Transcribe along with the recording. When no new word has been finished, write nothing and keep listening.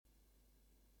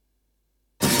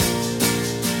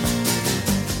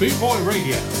Boot Boy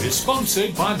Radio is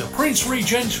sponsored by the Prince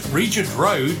Regent, Regent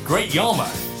Road, Great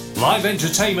Yarmouth. Live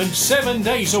entertainment 7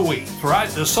 days a week throughout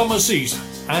the summer season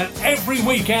and every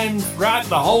weekend throughout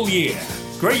the whole year.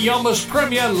 Great Yarmouth's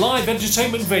premier live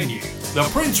entertainment venue, the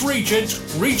Prince Regent,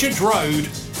 Regent Road,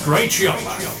 Great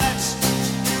Yarmouth.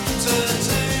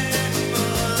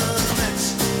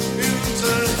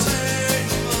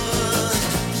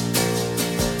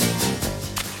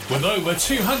 With over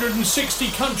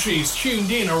 260 countries tuned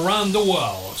in around the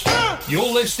world, you're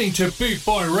listening to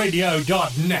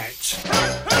bootboyradio.net.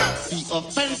 The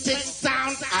authentic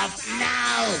sound of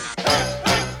now.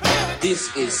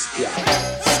 This is Ska.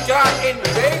 Ska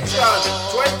Invasion,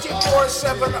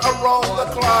 24/7 around the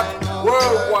clock,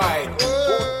 worldwide.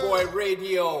 Bootboy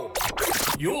Radio.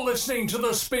 You're listening to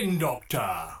The Spin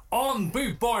Doctor on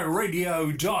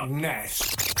bootboyradio.net.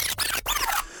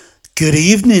 Good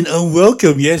evening and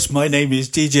welcome. Yes, my name is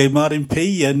DJ Martin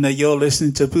P and you're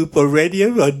listening to Boot Boy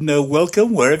Radio and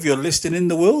welcome wherever you're listening in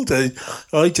the world. I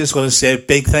just want to say a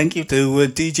big thank you to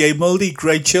DJ Moldy,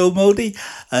 great show Moldy,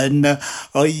 and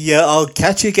I'll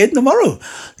catch you again tomorrow.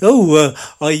 I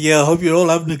hope you're all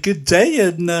having a good day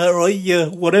and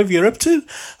whatever you're up to,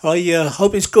 I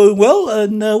hope it's going well,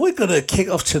 and we're going to kick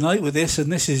off tonight with this,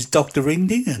 and this is Dr.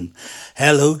 Ringding and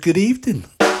hello, good evening.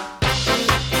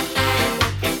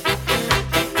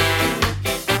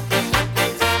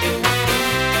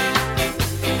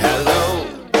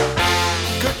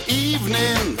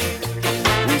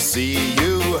 See,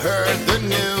 you heard the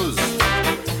news.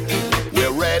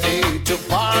 We're ready to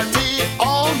party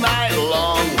all night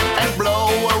long and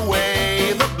blow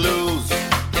away the blues.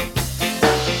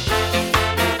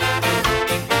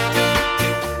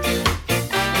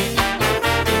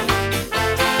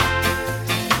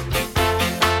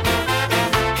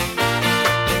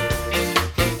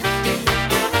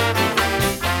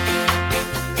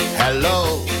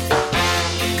 Hello,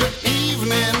 good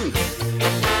evening.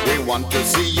 We want to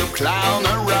see you clown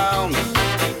around.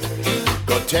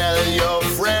 Go tell your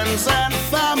friends and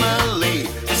family,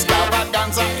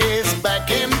 Scavaganza is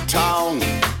back in town.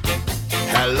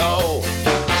 Hello,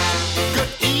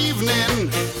 good evening.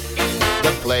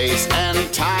 The place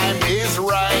and time is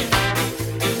right.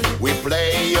 We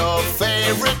play your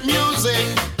favorite music,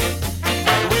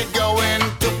 and we're going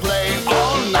to play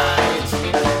all night.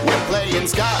 We're playing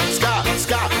ska, ska,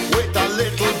 ska with a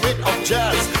little bit of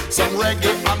jazz, some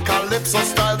reggae and calypso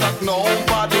style that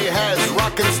nobody has.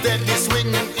 Rockin' steady,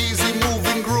 swinging, easy,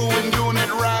 moving, grooving, doing it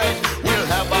right. We'll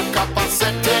have a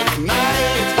capacitic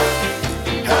night.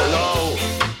 Hello,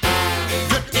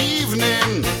 good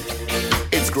evening.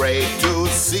 It's great to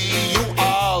see you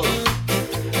all.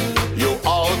 You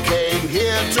all came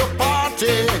here to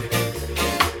party.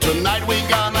 Tonight we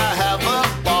gonna have a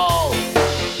ball.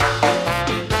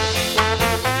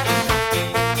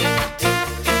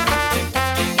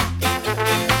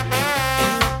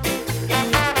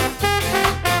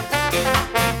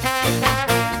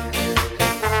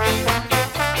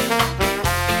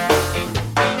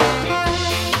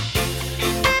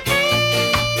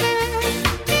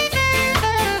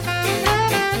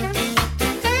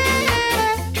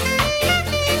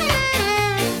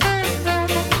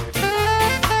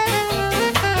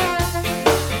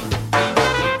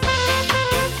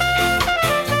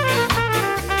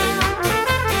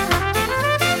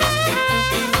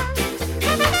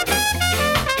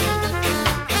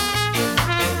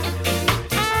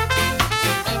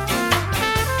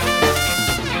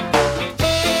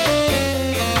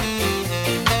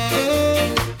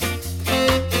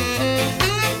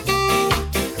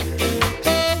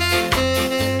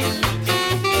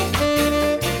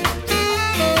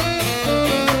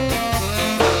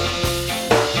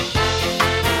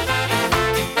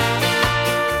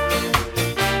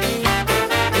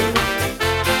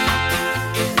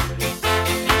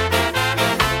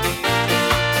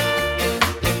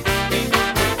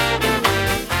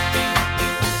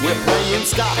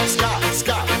 Ska, ska,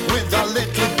 ska with a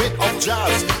little bit of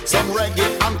jazz, some reggae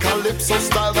and calypso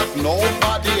style that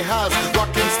nobody has.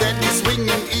 Rockin' steady,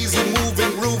 swinging, easy,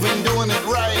 moving, grooving, doing it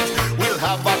right. We'll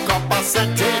have a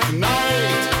capacitic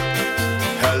night.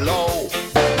 Hello,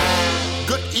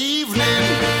 good evening.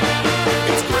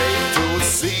 It's great to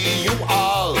see you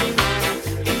all.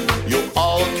 You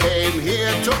all came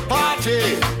here to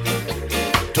party.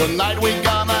 Tonight we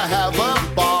gonna have a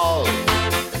ball.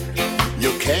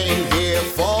 You came here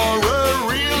for a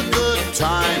real good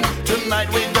time. Tonight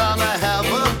we gonna have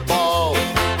a ball.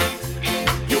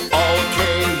 You all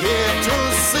came here to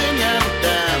sing and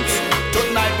dance.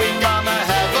 Tonight we gonna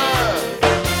have a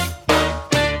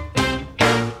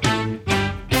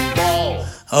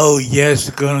Oh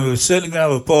yes, we're certainly going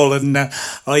to have a ball, and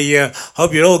I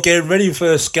hope you're all getting ready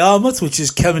for Skarmouth, which is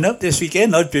coming up this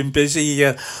weekend. I've been busy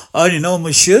ironing all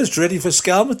my shirts ready for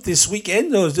Skarmouth this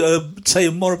weekend. I'll tell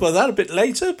you more about that a bit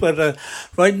later, but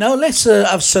right now let's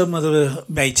have some of the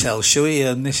Maytals, shall we?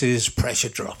 And this is Pressure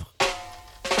Drop.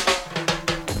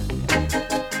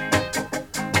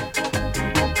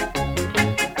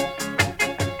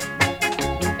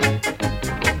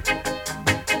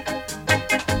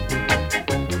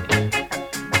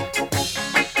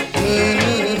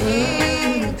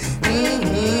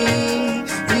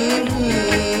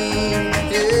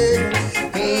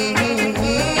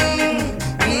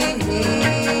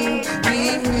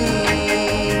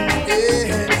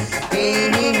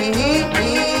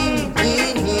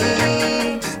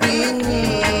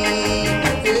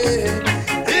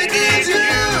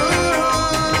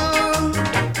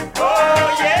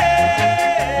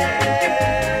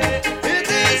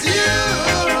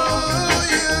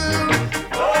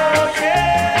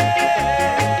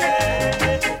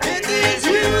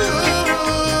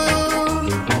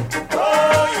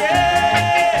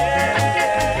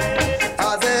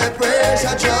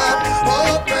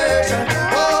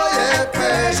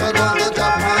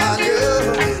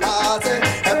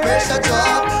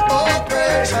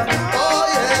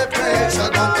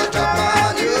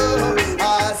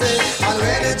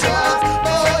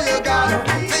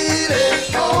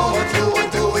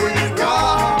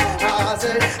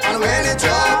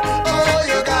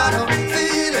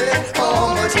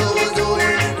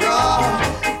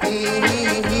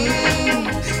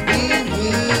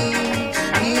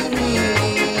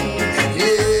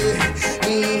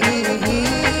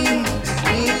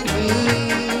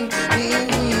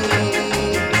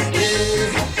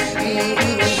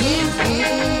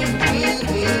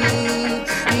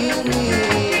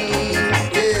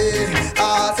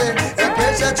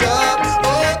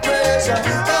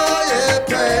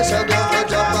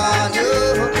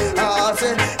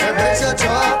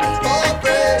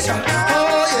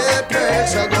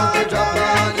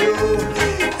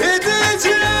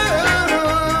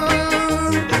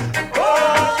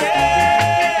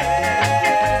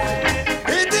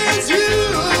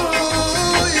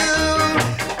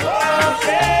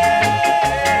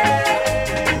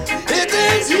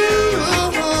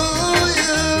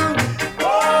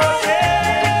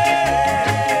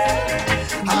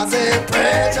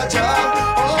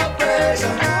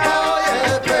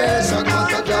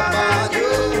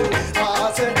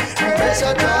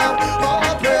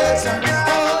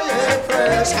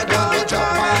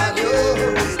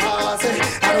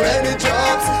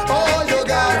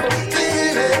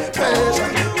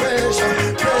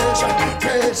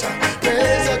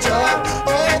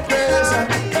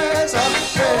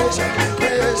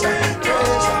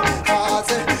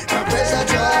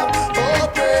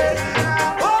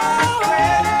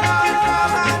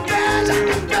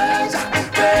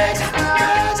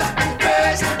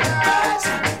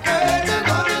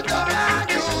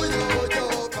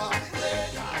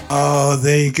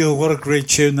 There you go. What a great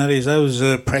tune that is. That was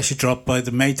Pressure Drop by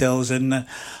the Maytals. And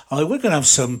we're going to have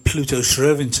some Pluto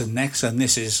Shervington next. And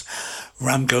this is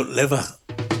Ramgoat Liver.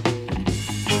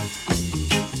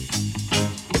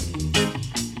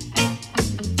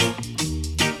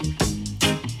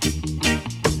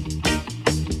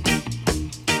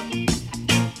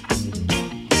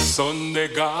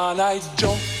 Sunday gone, I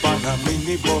jump on a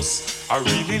minibus. I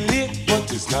really late,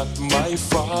 but it's not my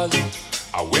fault.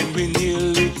 And when we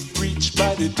nearly reach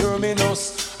by the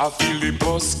terminus, I feel the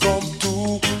bus come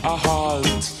to a halt.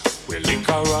 Well,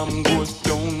 liquor ram goes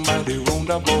down by the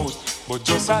roundabout, but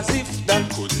just as if that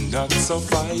could not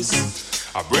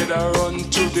suffice, a brother run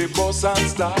to the bus and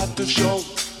start to shout,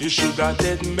 you should have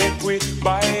dead make we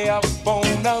buy a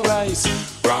pound of rice.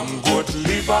 Ram good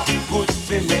liver, good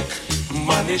for neck,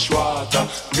 manish water,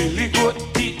 really good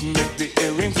teeth, make the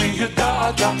earring for your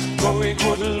daughter. Very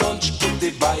good lunch, put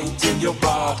the bite in your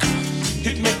back.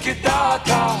 It make your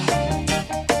daughter,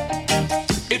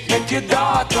 it make your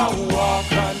daughter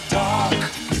walk and talk.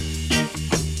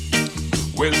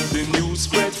 Well, the news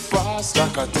spread fast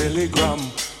like a telegram.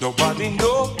 Nobody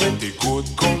know where the good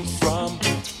come from.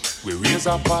 We raise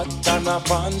a pot and a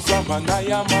pan from an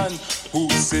iron man who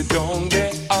sit down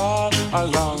there all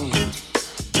along.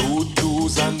 2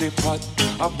 twos and the pot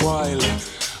a boil.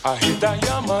 I hit a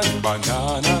yaman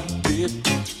banana dip.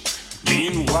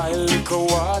 Meanwhile, liquor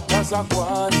waters a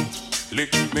gone.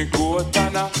 Lick me goat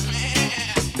and a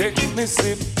take me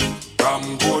sip.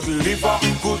 From good liver,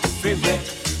 good fillet,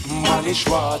 manish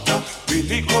water,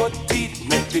 really good teeth,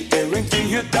 make the earring for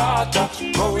your daughter.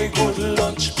 Very good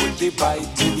lunch with the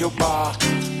bite in your back.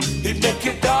 It make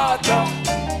your daughter,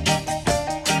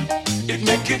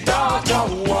 your daughter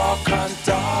walk and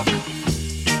talk.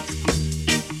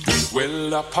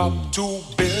 Well, I pop to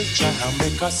Belgium and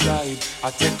make a slide.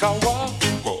 I take a walk,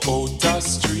 go out the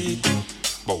street.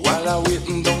 But while I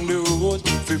waiting down the road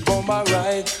for my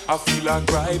ride, I feel a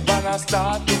gripe and I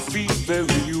start to feel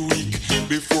very weak.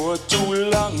 Before too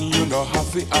long, you know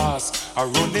have to ask. I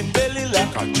run in belly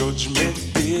like a judgment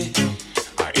day.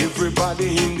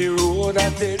 Everybody in the road I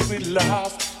dead with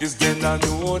laugh. Is then I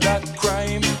know that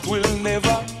crime will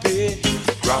never pay.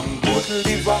 Ram good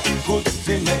liver, good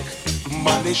the neck,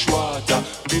 manish water.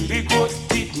 Billy good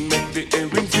teeth, make the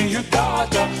earring for your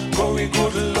daughter. Curry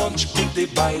good lunch, put the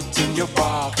bite in your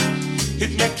back.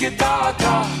 It make your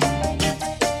daughter,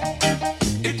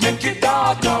 it make your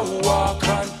daughter walk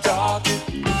and talk.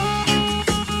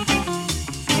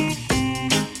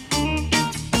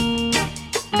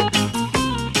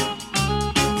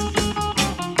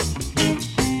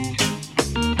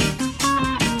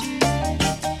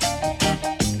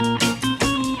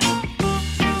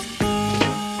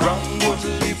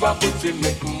 But they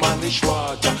make manish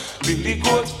water. Billy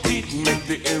good teeth, make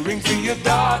the earring for your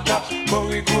daughter.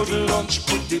 Curry good lunch,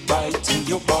 put the bite in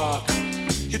your back.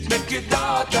 It make your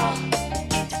daughter,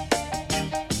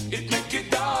 it make your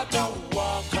daughter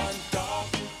walk and talk.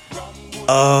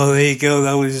 Oh, there you go.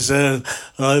 That was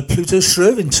Pluto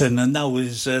Shervington, and that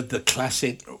was the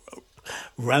classic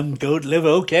Ram Goat Liver.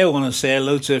 Okay, I want to say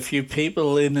hello to a few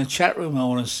people in the chat room. I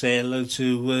want to say hello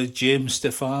to Jim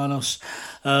Stefanos,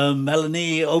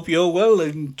 Melanie, hope you're well,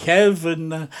 and Kev,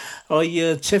 and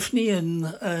Tiffany,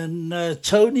 and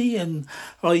Tony, and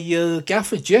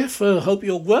Gaffer Jeff, hope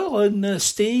you're well, and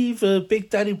Steve,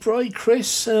 Big Daddy Bry,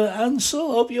 Chris,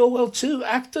 Ansel, hope you're well too,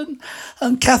 Acton,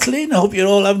 and Kathleen, I hope you're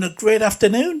all having a great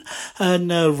afternoon.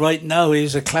 And right now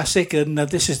is a classic, and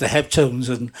this is the Heptones,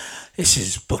 and this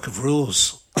is Book of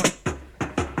Rules.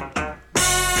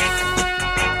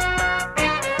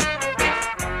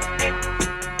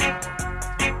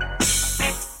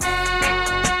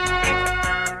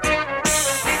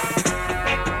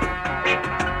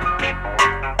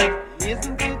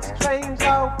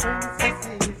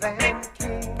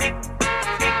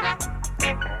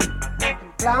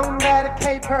 Clown that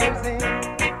capers in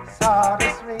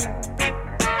sawdust ring.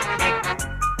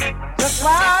 Just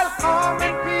while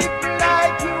common people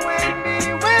like you and me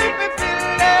will be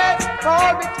filled for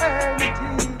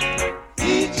eternity.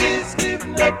 Each is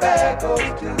given a bag of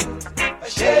dues, a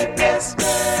shapeless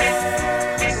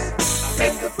mess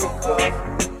in the book of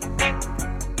rules.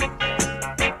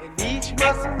 And each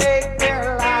must make their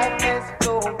life as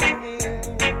flowing in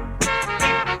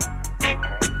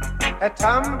a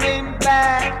tumbling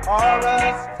black or a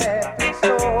stepping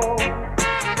stone.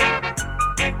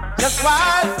 Just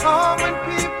while common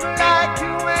people like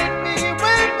you and me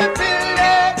will be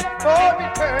filled for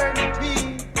eternity.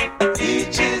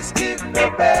 Each is given a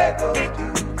bag of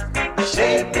dues, a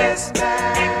shapeless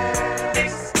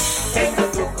mass in the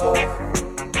book of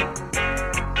rules.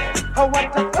 Oh, what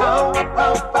a power,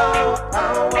 power, power,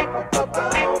 power, power,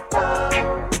 power,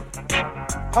 power.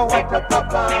 Oh, what a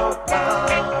power, power, power.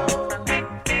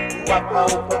 What a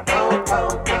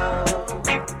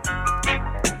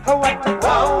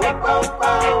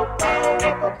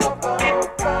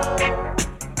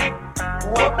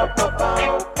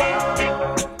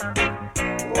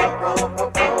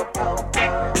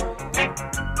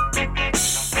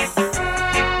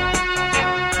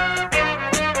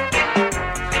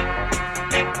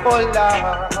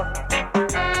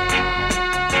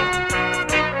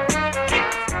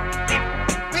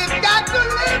we've got to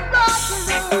live by the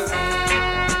rules.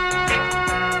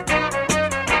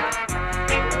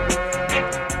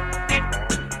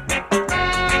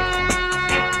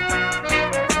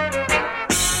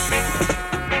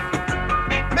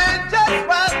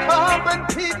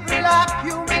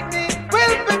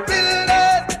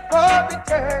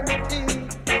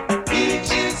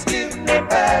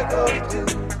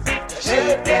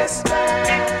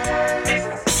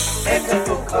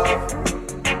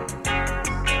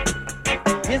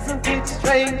 Isn't it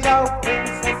strange how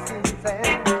princesses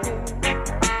and kings,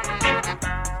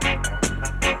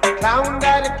 clown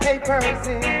that capers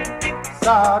in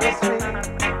sawdust ring.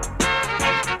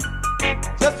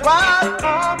 Just while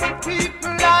common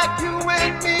people like you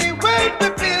and me will be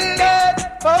builded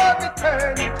for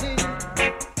eternity.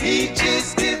 Each is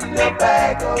given a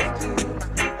bag of dues,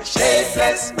 a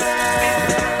shapeless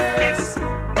mass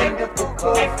in the book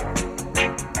of rules.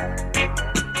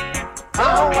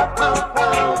 Power, power,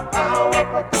 power, power,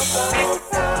 power, power,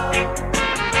 power,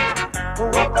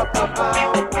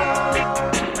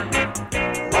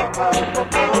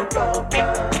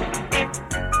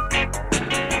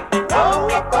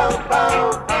 power,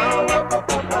 power,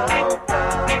 power,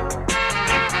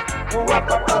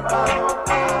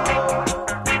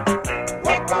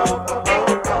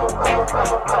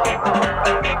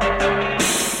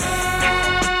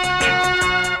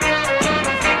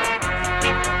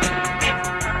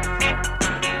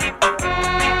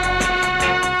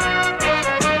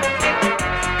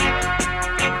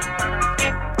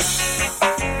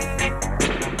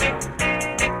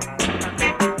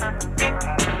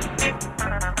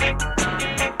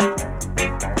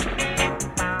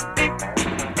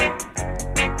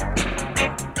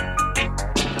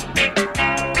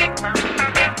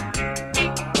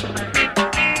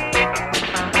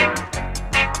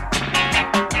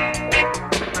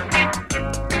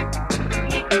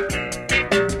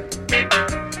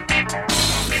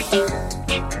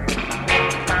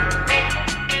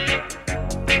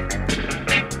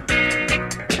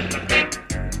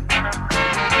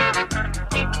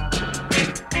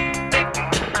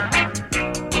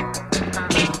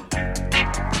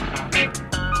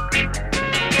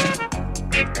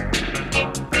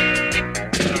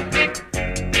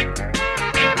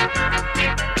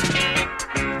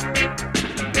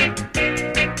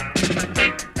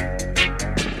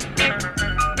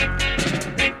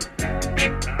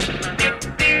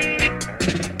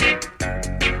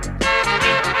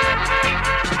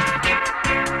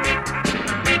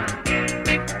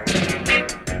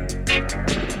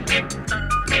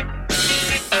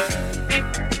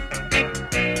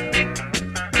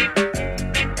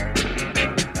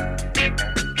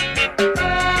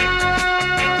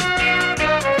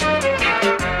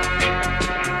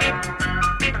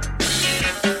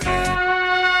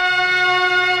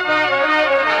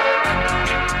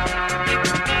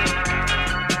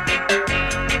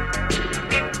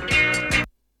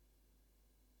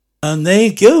 And there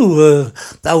you go.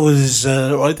 That was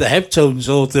right, the Heptones,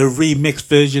 or the remixed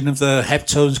version of the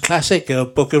Heptones classic,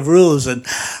 Book of Rules. And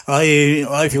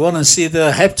if you want to see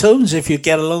the Heptones, if you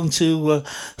get along to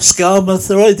Skarmouth,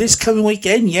 right, this coming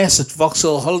weekend, yes, at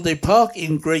Vauxhall Holiday Park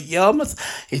in Great Yarmouth,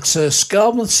 it's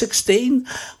Skarmouth 16,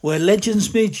 where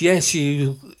legends meet. Yes,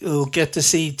 you'll get to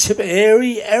see Tipper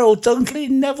Airy, Errol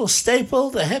Dunkley, Neville Staple,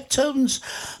 the Heptones,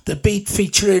 the Beat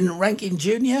featuring Rankin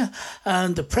Jr.,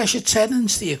 and the Pressure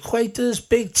Tenants, the Equators,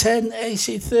 Big Ten,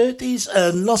 AC30s,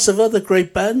 and lots of other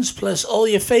great bands, plus all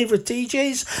your favourite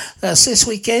DJs. That's this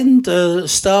weekend.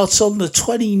 Starts on the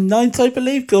 29th, I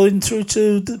believe, going through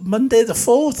to Monday the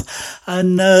 4th.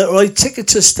 And right,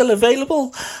 tickets are still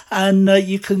available, and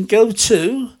you can go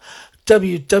to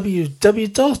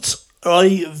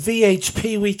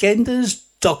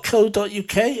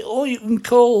www.vhpweekenders.co.uk, or you can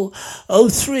call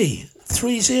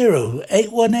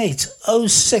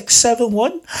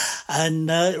 0330-818-0671,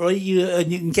 and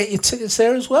you can get your tickets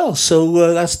there as well.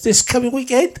 So that's this coming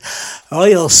weekend.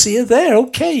 I'll see you there.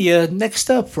 Okay, next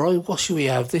up, right, what should we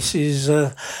have? This is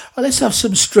let's have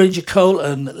some Stranger Cole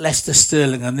and Lester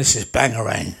Sterling, and this is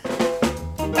Bangarang.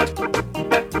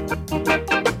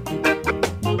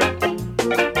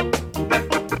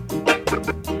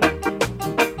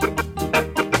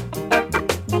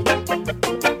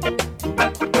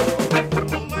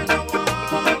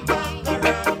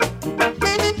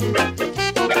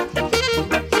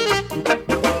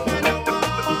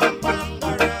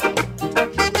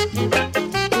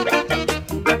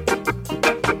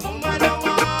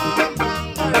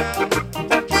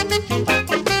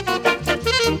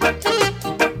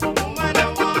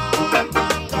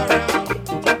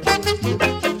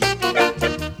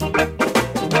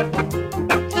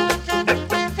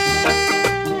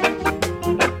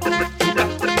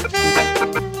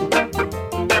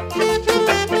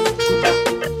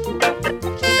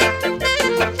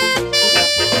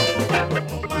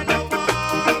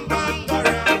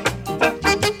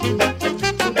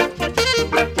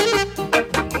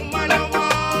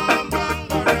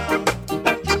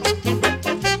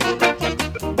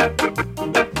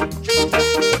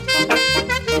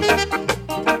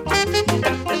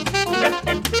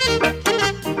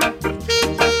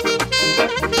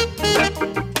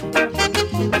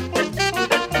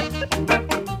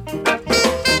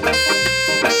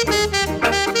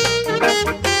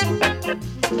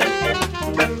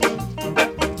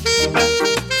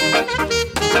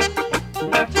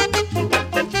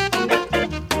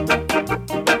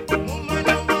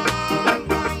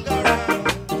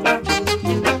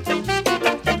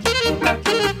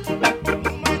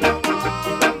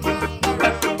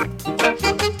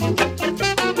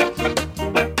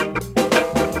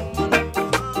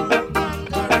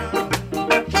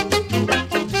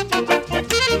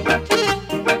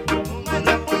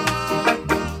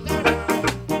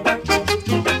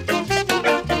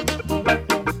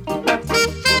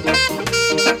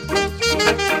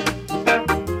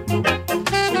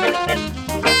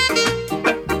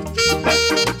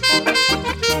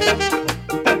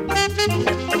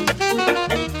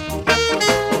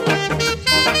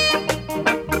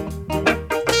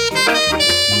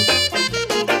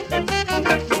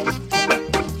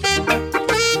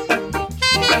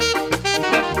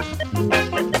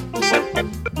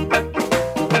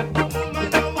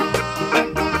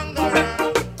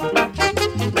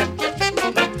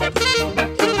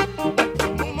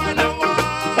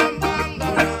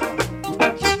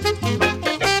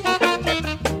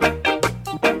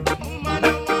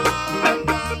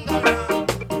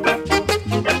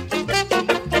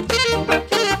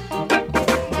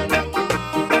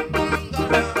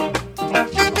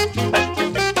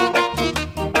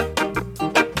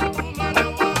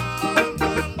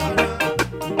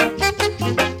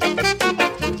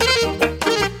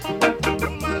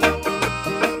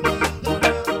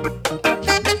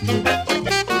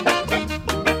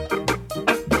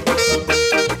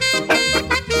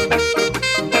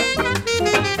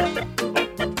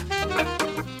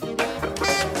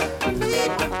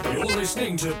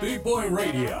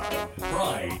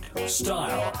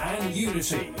 Style and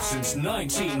unity since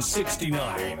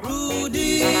 1969.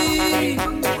 Rudy,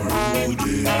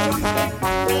 Rudy,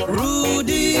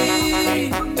 Rudy,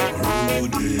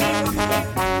 Rudy,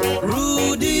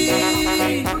 Rudy,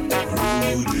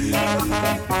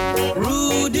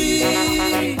 Rudy,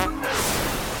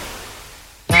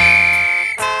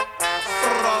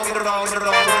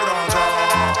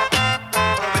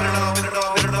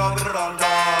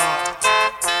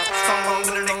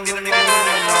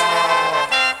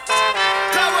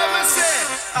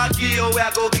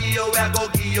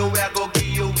 I go give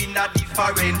you in a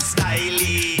different style.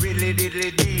 Really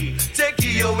diddly dee.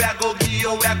 you, we a go give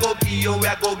you, we a go give you, we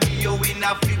a go give you in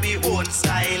a free own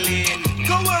styling.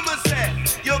 Go on, me say,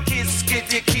 you kiss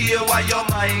kitty kill while you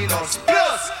minus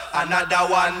plus another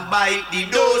one bite the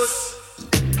dose.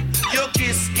 You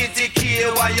kiss kitty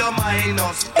kill while you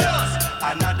minus plus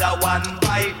another one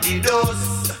bite the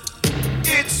dose.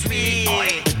 It's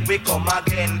we come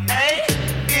again, eh?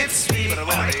 It's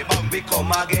we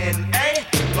come again, eh?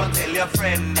 Go tell your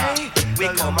friend, we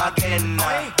come again,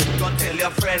 go tell your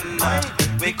friend,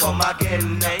 we come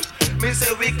again, eh? Me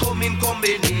say we come in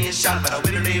combination, but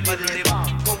we live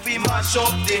come we mash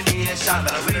up the nation,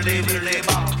 but we live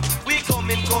we come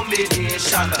in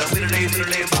combination, but we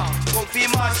live come we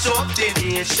mash up the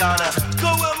nation. Go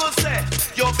on, me say,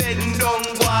 you bend down,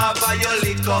 guava, you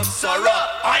lick up sorrow,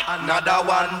 another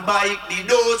one bite the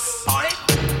dose.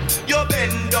 You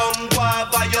bend down,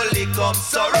 guava, you lick up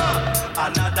sorrow,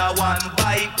 another one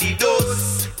bite the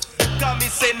dose. Cause me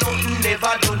say nothing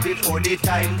never done before the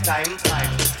time.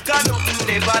 Cause nothing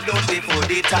never done before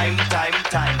the time.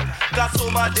 Cause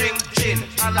some a drink gin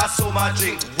and some a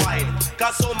drink wine.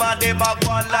 Cause some of them a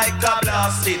gone like a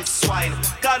blasted swine.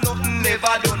 Cause nothing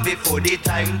never done before the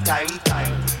time.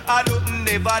 And nothing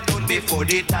never done before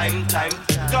the time.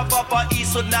 Cause Papa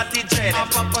is so naughty dread and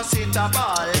Papa sit a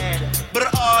ball head. But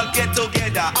all get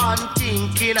together and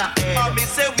think in a head. And me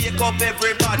say wake up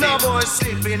everybody, no more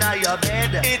sleeping on your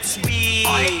bed. It's we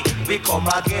come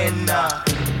again.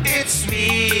 It's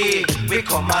we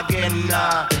come again.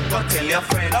 Go tell your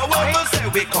friend. I want to say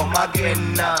we come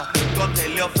again. Go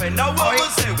tell your friend. I want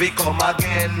to say we come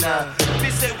again. We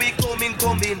say we come in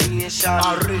combination.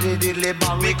 I really diddly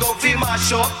bang. We come fi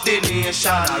mash up the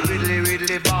nation. I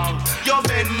really bang. You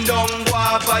bend down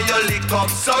guava, you lick up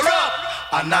syrup.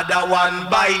 Another one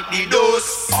bite the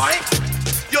dose.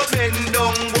 You bend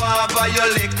down guava,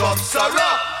 you lick up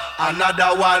syrup.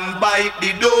 Another one bite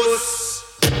the dose.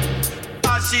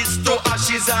 Ashes to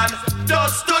ashes and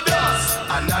dust to dust.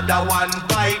 Another one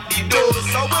bite the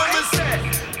dose. So when we say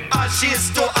ashes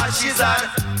to ashes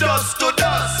and dust to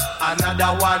dust,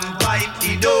 another one bite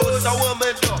the dose. So when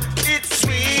we do, it's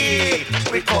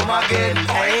we come again,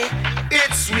 eh?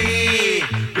 It's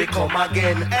we come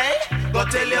again, eh? Go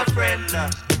tell your friend,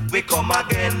 we come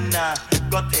again.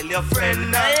 Go tell your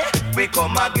friend, we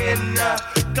come again.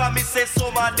 Cause me say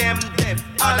some of them deaf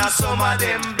and some of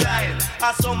them blind,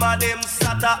 and some of them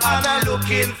scatter and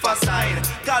looking for sign.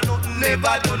 Cause nothing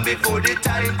never done before the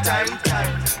time.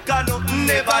 Cause nothing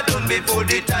never done before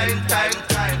the time.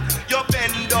 You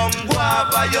bend down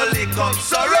guava, you lick up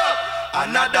syrup.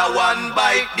 Another one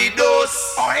bite the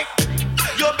dose.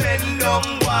 You bend down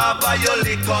guava, you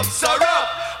lick up syrup.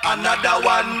 Another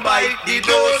one bite the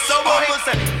dose. So what you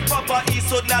say? Papa is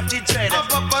so naughty dread and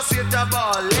Papa sit a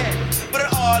ball head.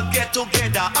 But all get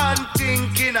together and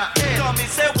think in a head. Come me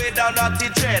say we down naughty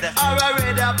dread or a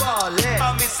red a ball head.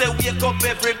 And me say wake up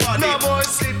everybody, no more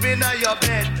sleeping on your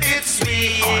bed. It's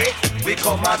we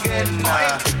come again.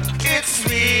 It's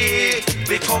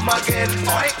we come again.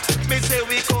 Me say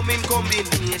we come in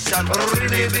combination.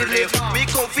 Really, we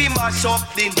come fi mash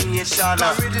up the nation.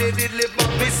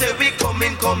 Me say we come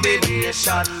in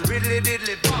combination.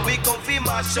 We come fi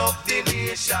mash up the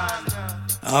nation.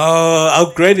 Oh,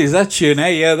 how great is that tune, eh?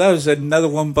 Yeah, that was another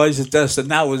one by the Dust,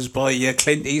 and that was by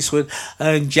Clint Eastwood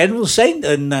and General Saint.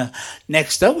 And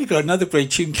next up, we got another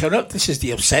great tune coming up. This is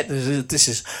The Upset. This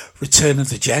is Return of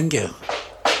the Django.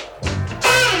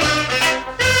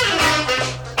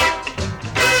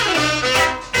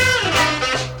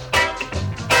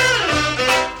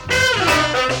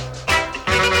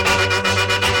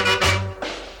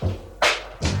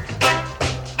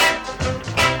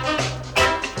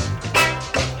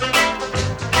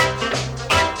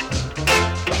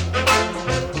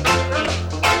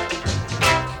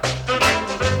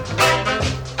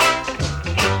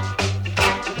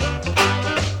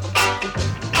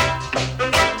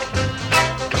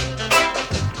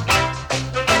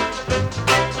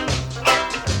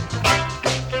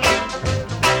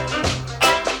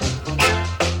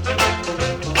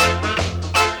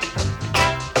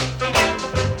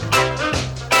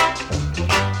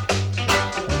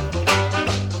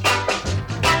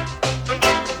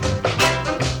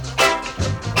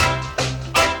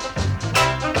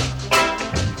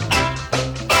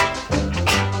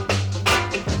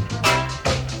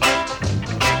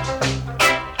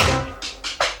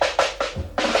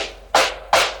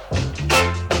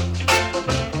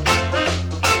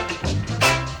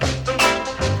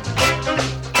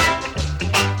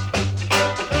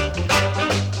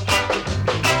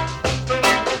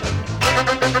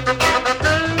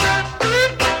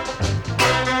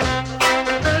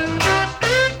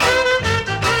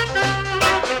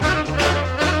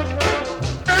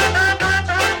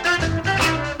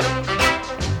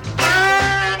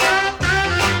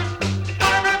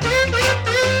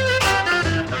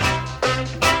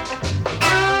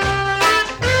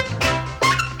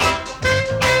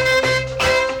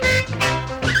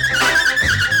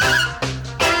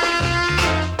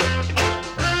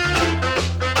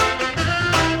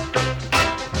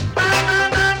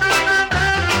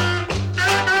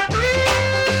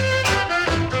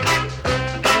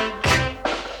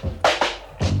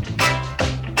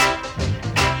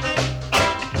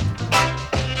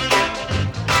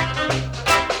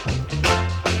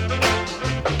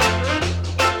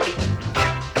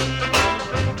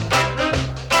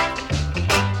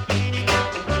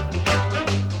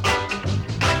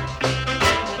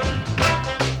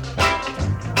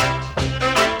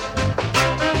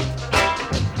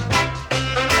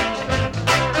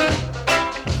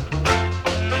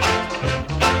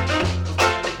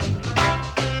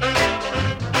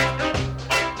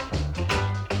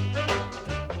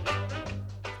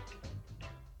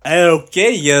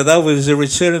 Okay, yeah, that was the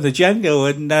Return of the Django,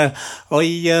 and that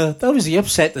was the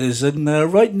Upsetters, and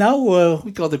right now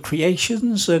we got the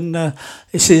Creations, and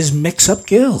this is Mix Up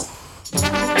Girl.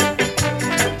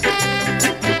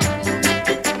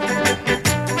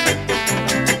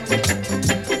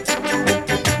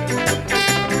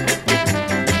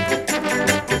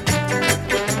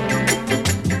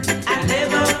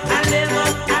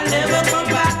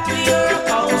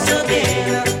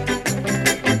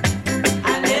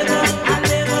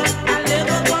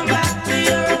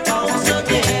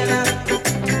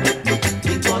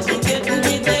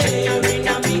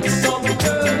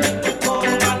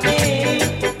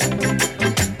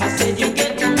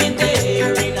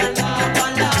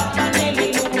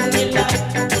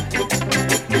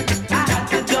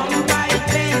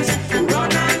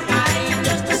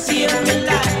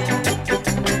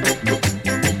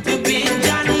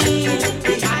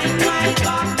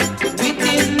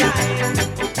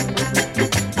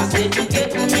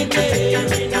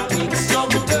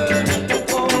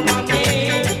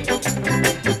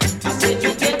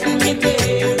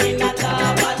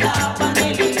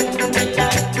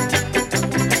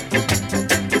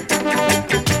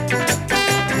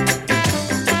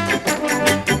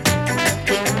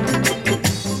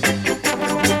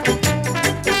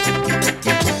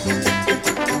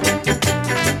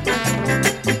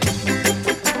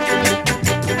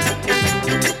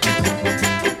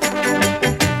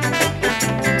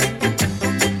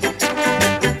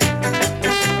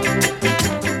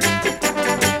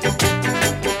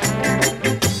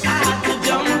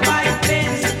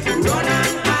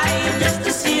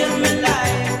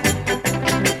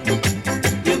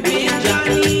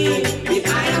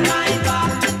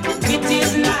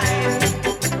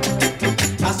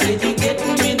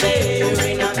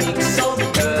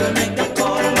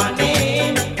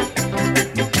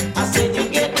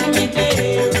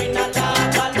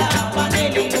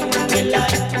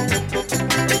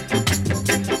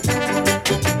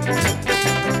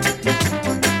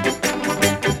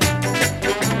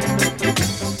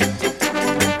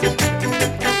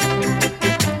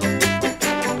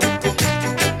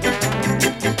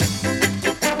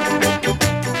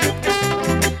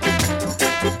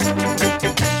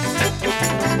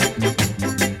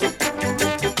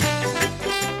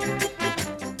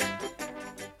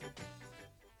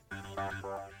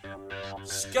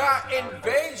 Ska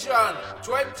Invasion,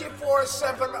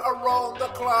 24/7 around the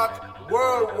clock,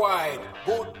 worldwide,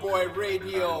 Boot Boy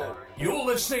Radio. You're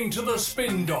listening to The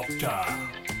Spin Doctor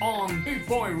on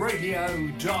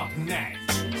bootboyradio.net.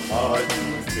 I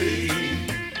do be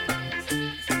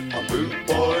a Boot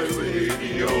Boy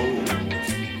Radio.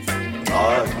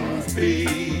 I do be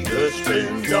the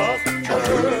Spin Doctor,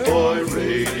 Boot Boy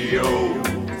Radio.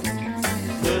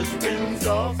 The Spin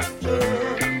Doctor,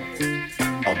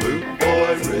 a Boot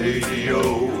Boy Radio.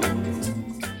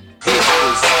 This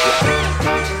is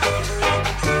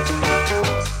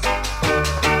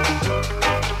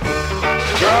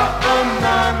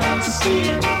Nancy,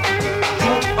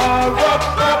 you are a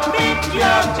puppet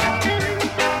yacht,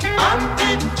 and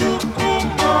it took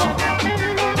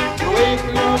you ain't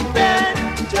no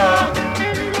better.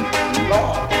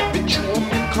 Lord, but you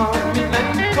me coming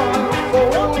and call for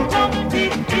the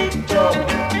big up.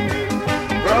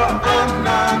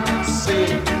 Nancy,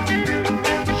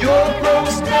 your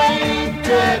clothes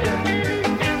dead.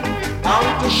 I'm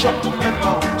to shop them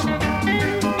out,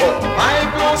 but I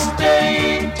go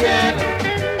stay dead.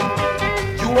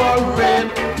 You are red,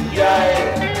 yeah,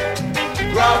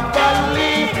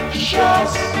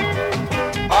 Ravalicious,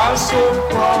 also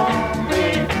from me,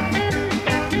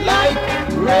 like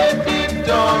ready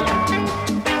done.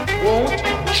 Won't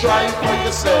try for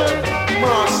yourself,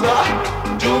 master,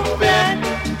 do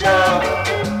better.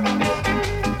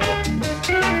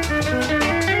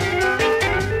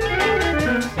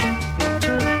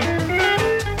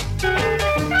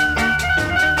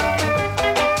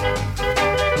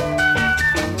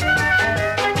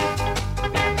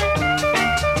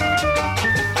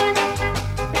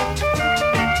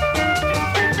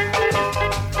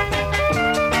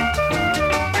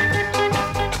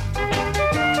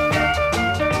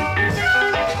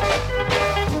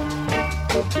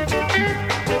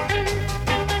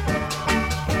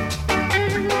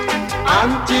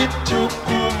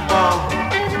 Antitukuma,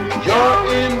 you're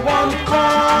in one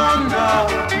corner,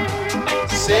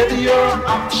 said your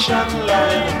action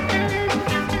line,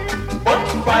 but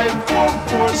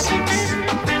 5446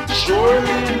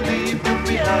 surely leave you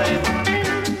behind.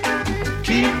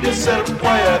 Keep yourself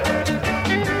quiet,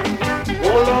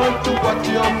 hold on to what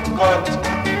you've got.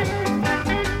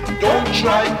 Don't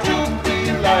try to be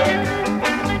like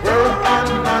her and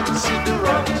Nancy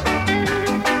Durant.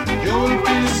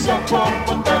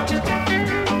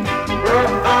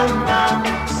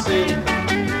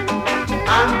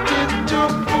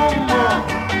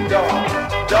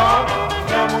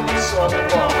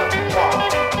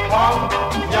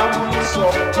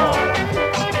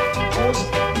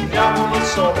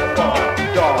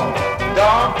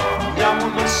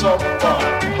 supper,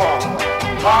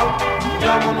 hal,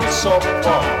 yamunu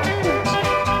supper,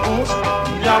 oot,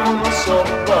 yamunu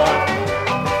supper,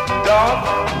 dog,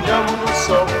 yamunu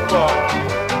supper,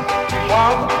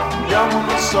 hal,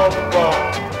 yamunu supper.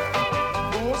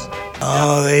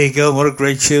 Oh, there you go. What a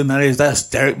great tune that is. That's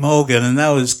Derek Morgan, and that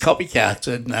was Copycat.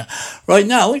 And right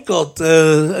now we've got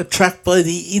a track by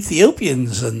the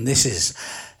Ethiopians, and this is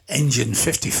Engine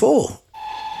 54.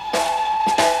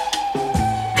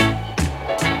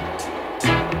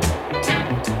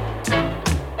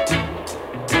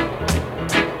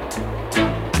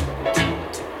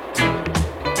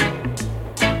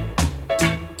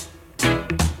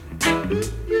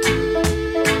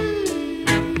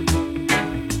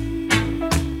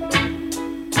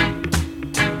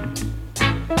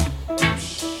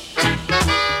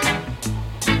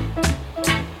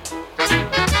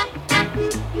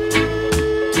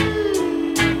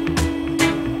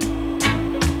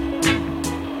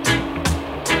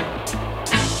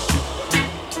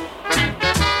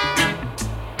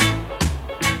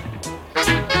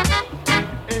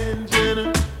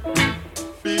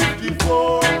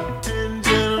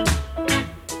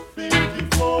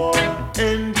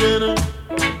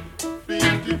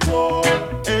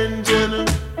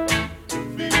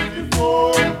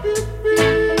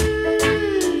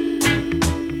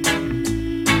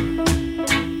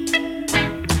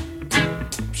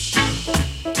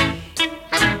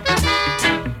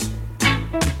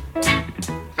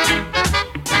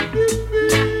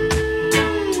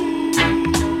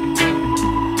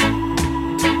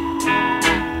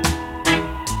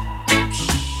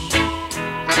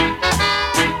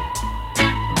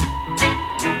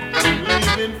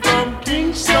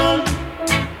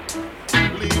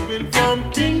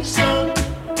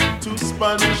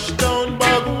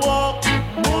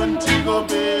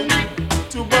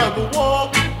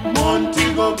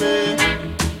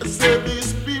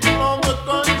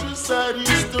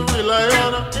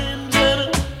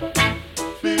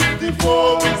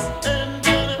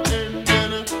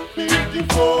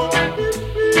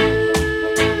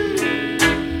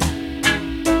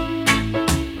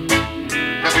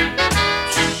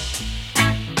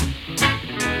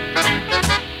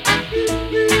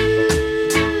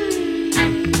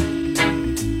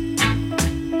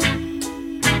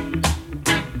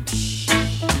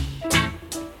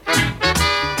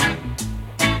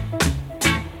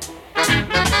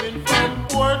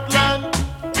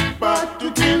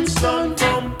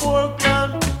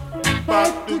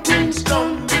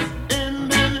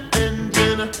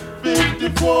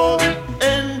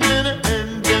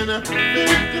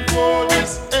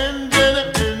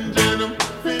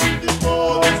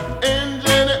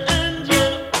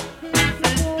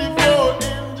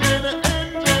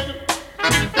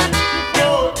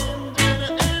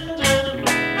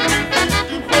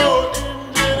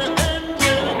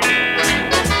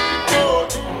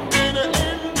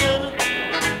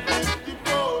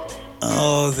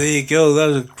 Go, that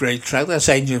was a great track. That's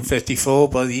Engine 54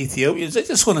 by the Ethiopians. I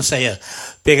just want to say a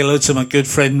big hello to my good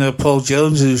friend Paul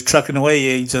Jones, who's trucking away.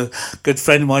 He's a good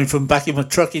friend of mine from back in my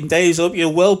trucking days. Hope you're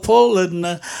well, Paul.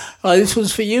 And this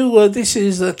one's for you. This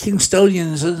is the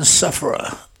Kingstonians and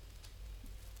Sufferer.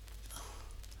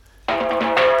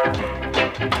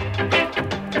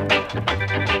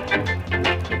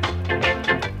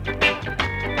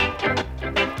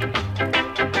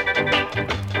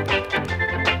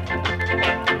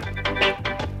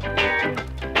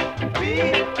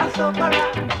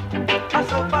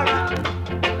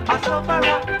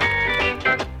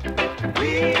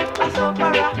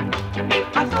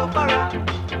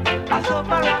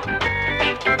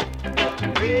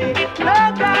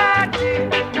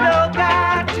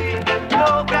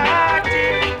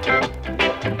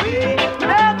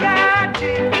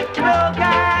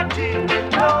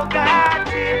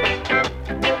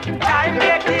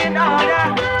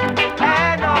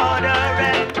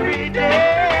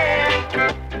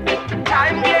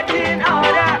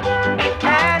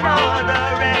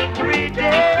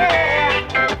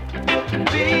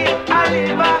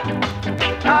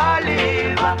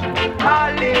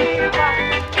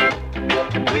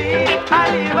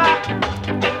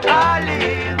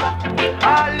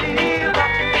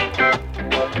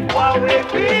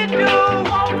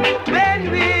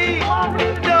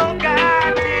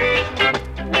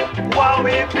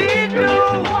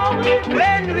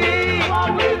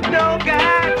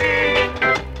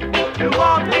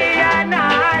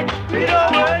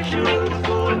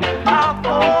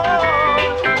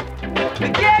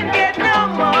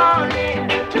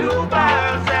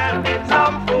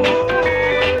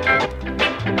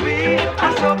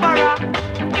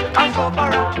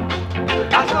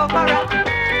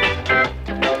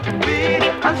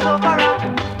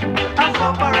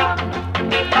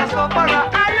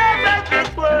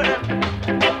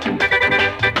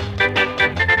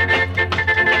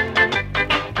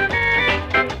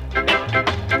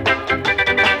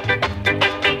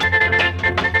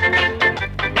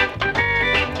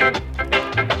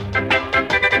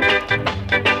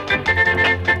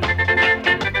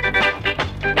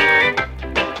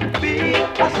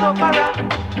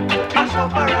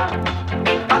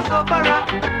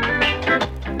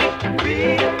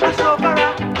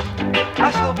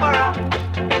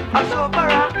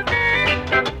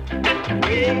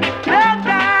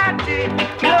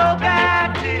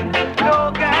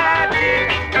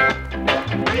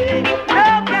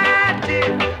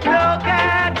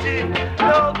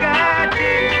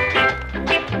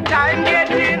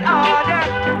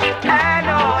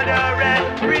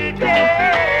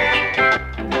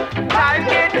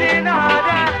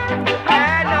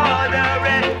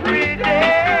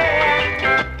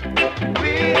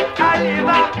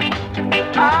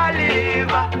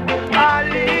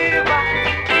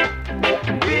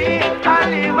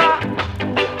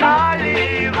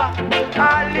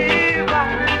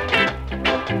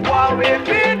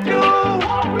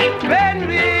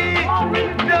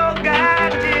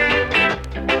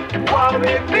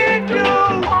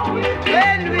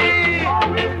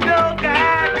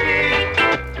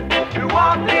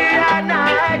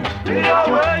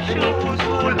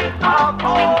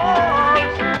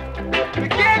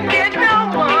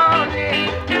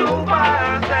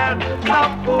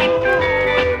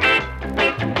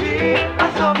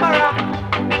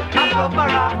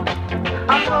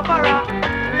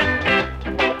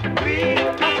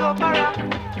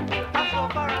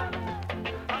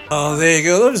 Oh, there you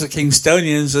go. That was the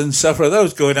Kingstonians and Sufferer. That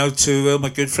was going out to my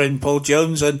good friend Paul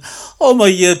Jones and all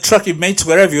my trucking mates,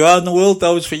 wherever you are in the world. That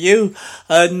was for you.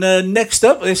 And next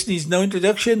up, this needs no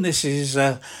introduction. This is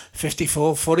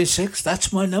 5446.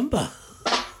 That's my number.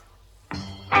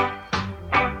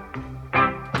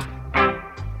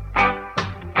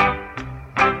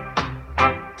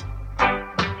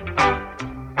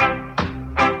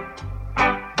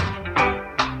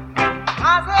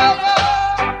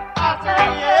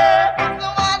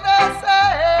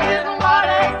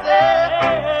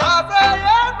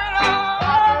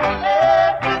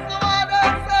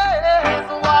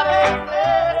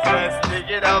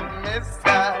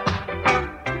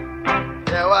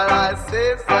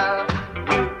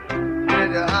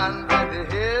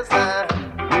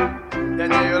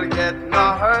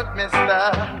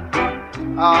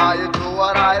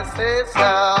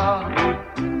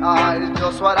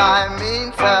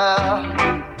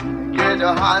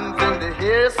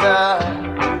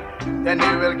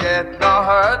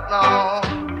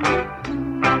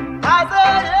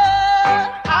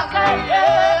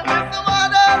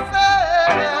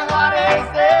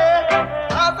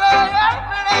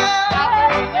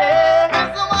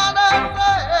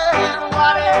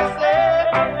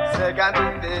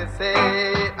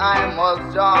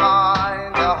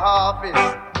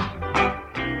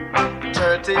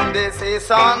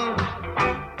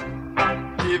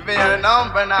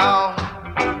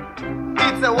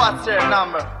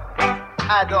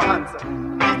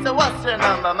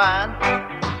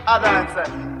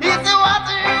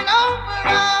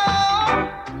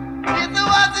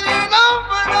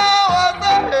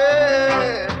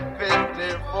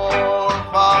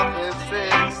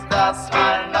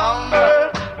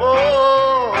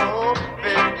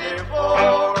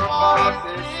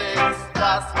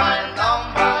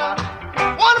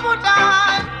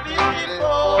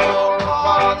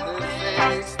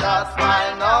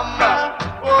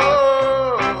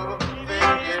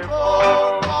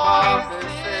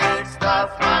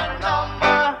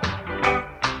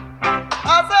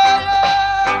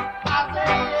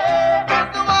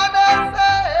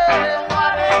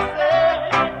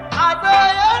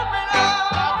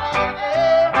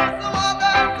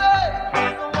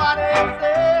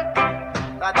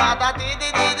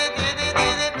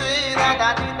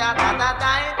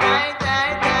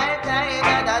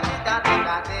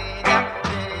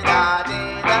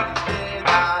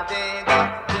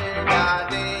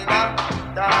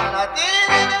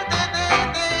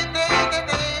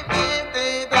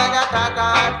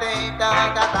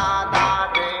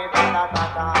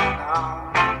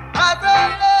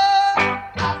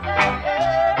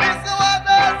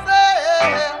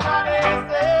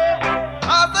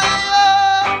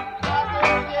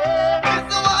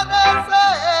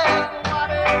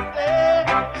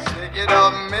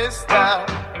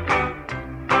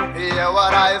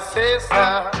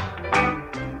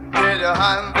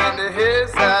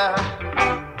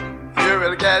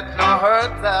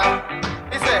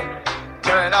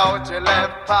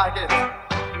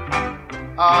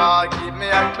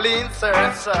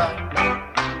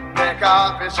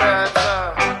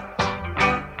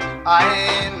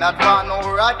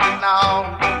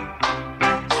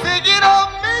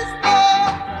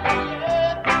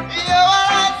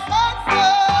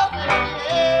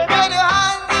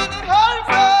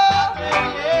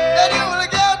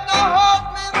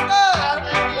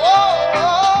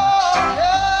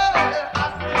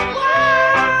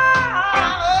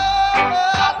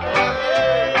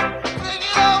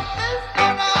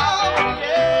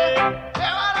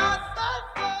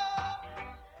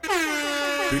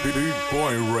 Boot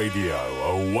Boy Radio,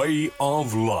 a way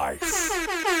of life.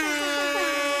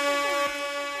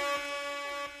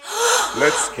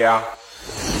 Let's scare.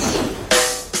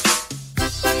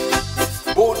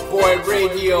 Boot Boy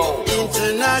Radio.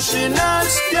 International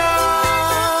Ska.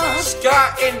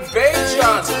 Ska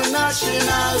Invasion.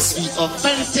 International Ska. The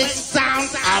authentic sound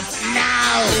of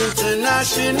now.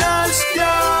 International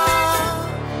Ska.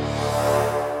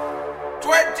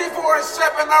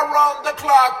 24/7 around the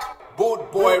clock.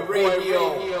 Boot Boy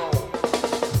Radio.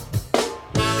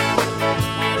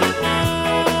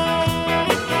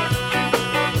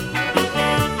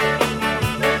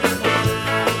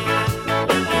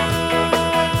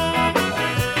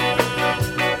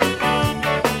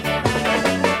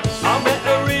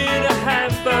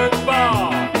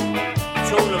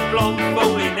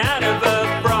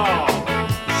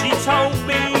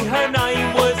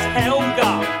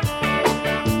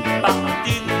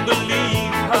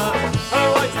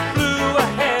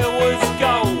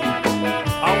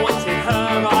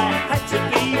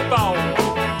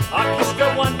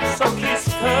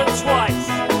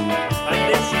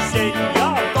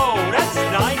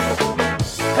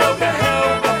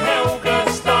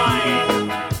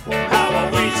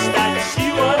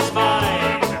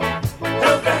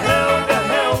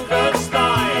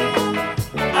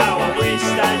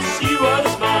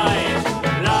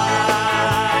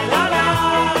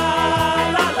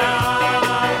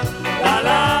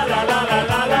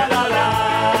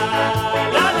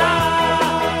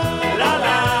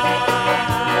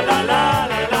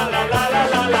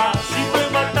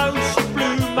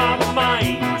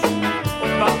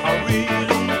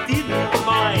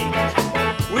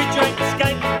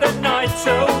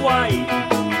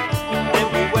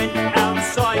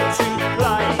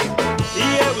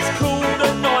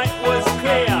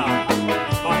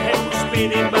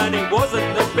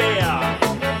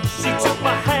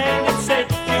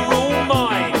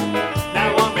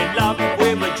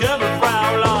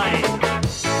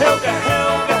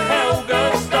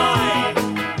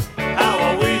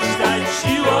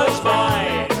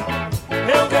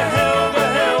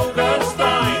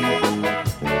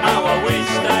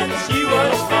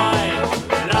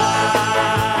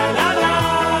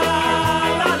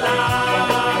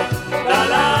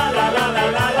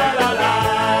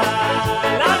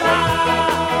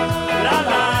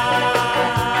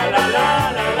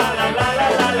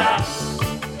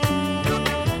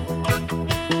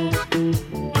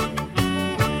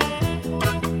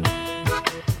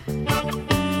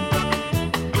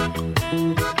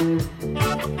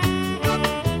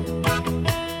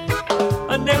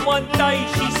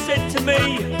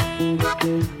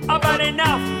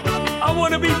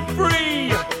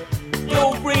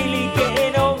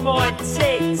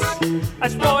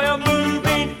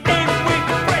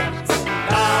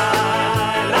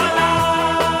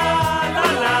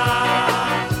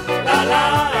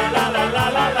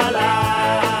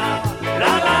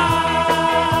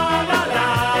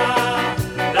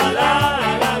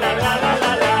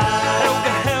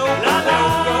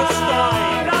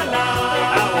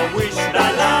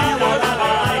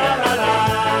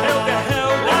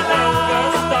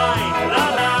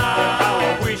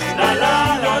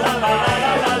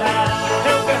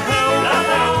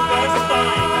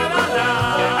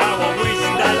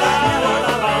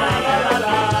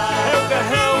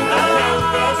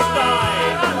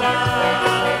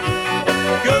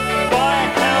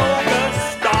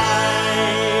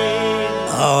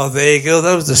 There you go,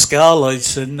 that was the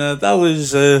Scarlights, and that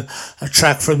was a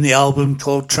track from the album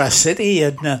called Trash City,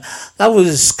 and that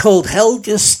was called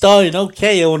Helga Stein.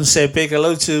 Okay, I want to say a big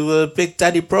hello to Big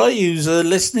Daddy Bry, who's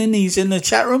listening. He's in the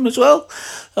chat room as well.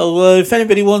 So if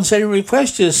anybody wants any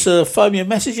requests, just find me a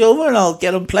message over and I'll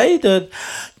get them played.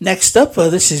 Next up,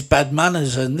 this is Bad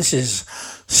Manners, and this is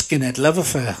Skinhead Love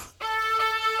Affair.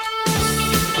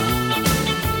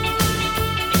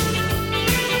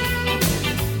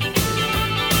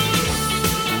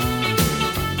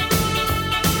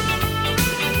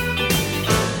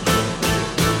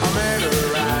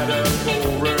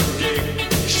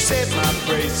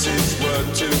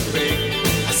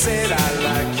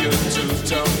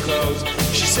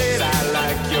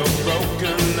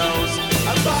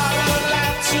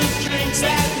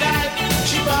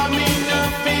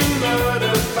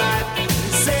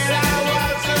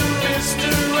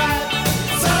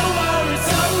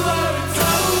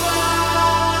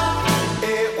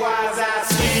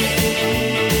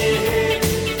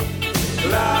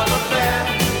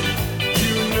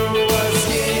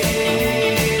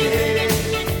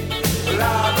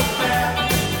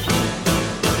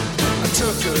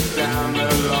 Down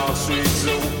the Law Street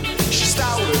Zoo. She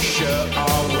stole a shirt, I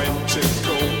went to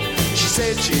school.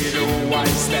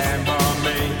 stand by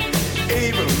me,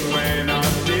 even when I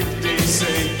did DC.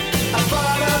 I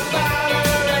thought about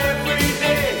her every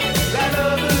day, like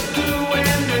others do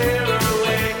when they're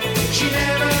away. She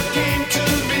never came to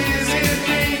visit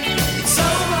me. It's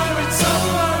over, it's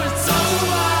over, it's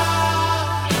over.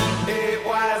 It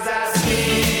was a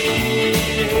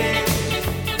skinhead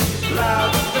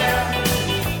love affair.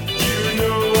 You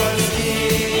know a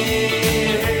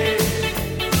skinhead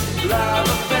love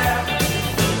affair.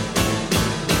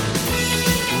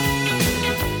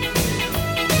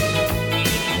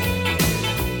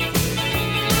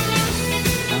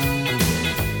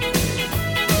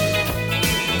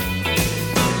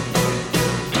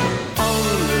 On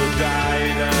the day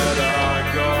that I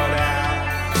got out,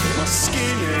 my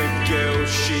skinhead girl,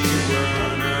 she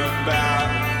weren't about.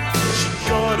 She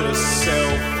got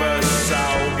herself a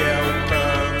soul girl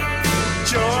perm,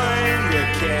 joined the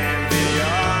Candy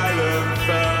Island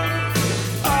firm.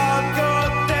 I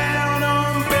got down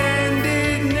on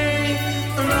bended knee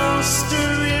and asked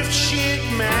her if she'd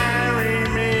marry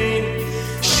me.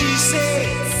 She said,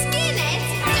 Skinhead,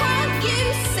 can't you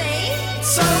see?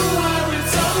 it's over,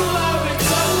 it's over,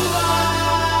 it's over.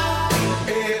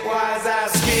 It was a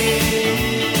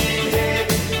skinhead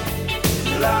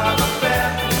love affair.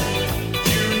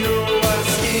 You know a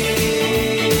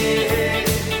skinhead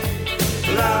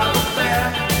love affair.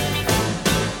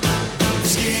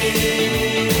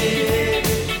 Skinhead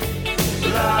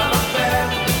love affair.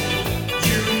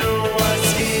 You know a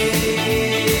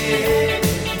skinhead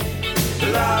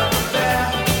love affair.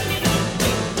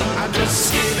 I'm just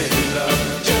skinny love,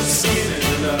 just skinny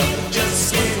love, just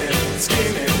skinny,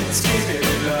 skinny, skinny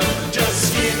love, just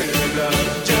skinny love,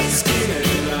 just skinny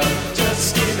love, just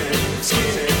skinny,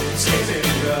 skinny, skinny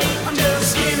love. I'm just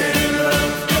skinny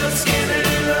love, just skinny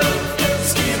love, just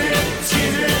skinny,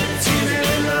 skinny, skinny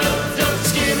love, just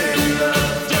skinny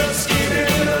love, just skinny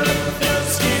love, just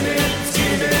skinny,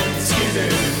 skinny, skinny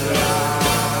love.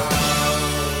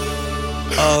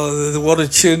 Oh, what a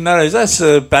tune that is. That's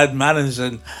Bad Manners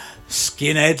and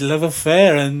Skinhead Love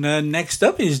Affair. And next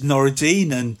up is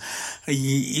Noradine, and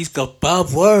he's got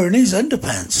barbed wire in his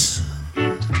underpants.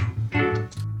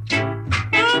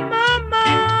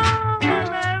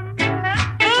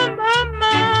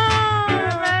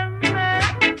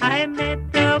 I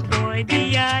met the boy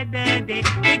the other day.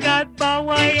 He got barbed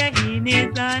wire in his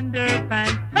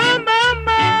underpants. Oh,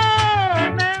 mama,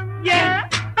 yeah.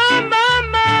 Oh,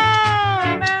 mama,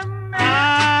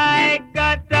 I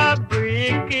got a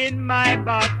brick in my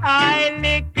butt. I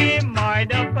lick him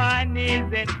hard up on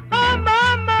his head. Oh,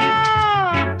 mama,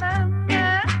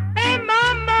 hey,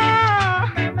 mama,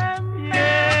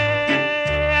 yeah,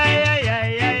 yeah, yeah,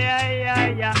 yeah, yeah,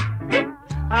 yeah.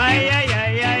 Ay, ay,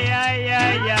 ay, ay, ay,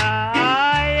 ay, ay.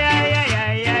 Ay, ay, ay,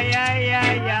 ay, ay, ay,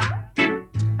 ay, ay.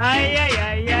 Ay, ay,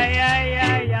 ay, ay, ay,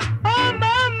 ay, ay. Oh,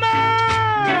 mama.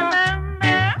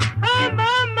 Oh,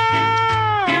 mama.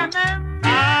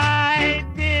 I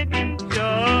didn't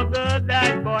juggle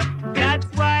that boy. That's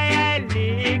why I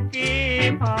lick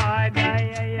him hard.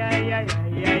 Ay, ay, ay, ay,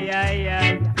 ay, ay, ay, ay.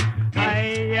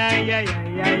 Ay, ay, ay,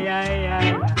 ay, ay, ay, ay, ay.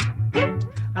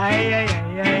 Ay, ay,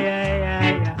 ay, ay, ay, ay,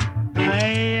 ay.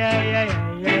 Ay, ay, ay, ay,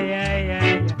 ay, ay,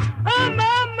 ay. Oh,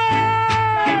 mama.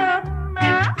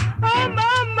 Oh,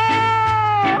 mama.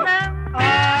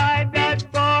 Ah, that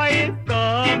boy is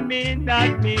coming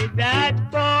at me. That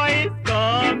boy is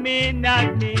coming at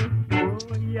me. Oh,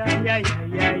 yeah, yeah,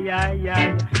 yeah, yeah, yeah,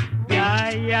 yeah.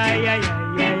 Yeah, yeah, yeah, yeah,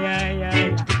 yeah, yeah, yeah.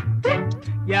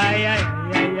 Yeah, yeah,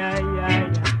 yeah, yeah, yeah,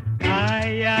 yeah. Ah,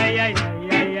 yeah, yeah, yeah,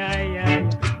 yeah, yeah, yeah.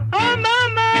 Oh,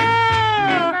 mama.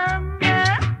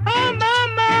 Oh,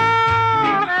 mama.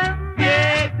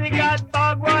 Yes, he got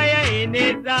barbed wire in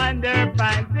his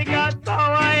underpants. He got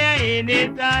barbed wire in his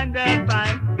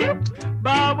underpants.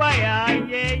 Barbed wire,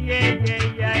 yeah, yeah, yeah,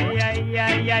 yeah, yeah,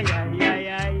 yeah, yeah, yeah, yeah,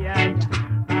 yeah, yeah.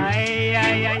 Ay,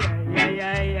 ay, ay, ay, ay,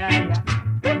 ay, ay,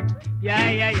 ay. Yeah,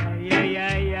 yeah, yeah, yeah,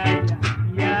 yeah, yeah, yeah.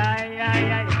 Yeah, yeah,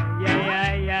 yeah, yeah,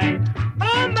 yeah, yeah.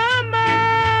 Oh, mama.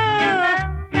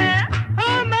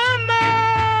 Oh, mama.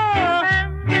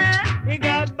 He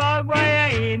got barbed wire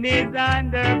in his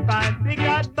underpants. He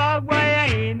got barbed wire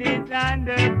in his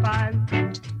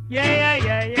underpants. Yeah, yeah,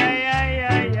 yeah, yeah, yeah,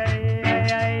 yeah, yeah,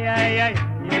 yeah, yeah, yeah,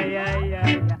 yeah, yeah, yeah,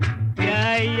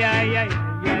 yeah, yeah, yeah,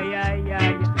 yeah, yeah,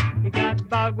 yeah. He got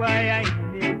barbed wire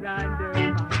in his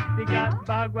underpants. He got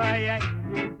barbed wire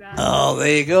in his underpants. Oh,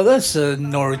 there you go. That's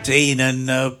Noradine and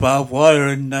barbed wire.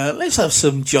 And let's have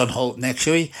some John Holt next,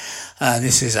 shall we?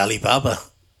 This is Alibaba.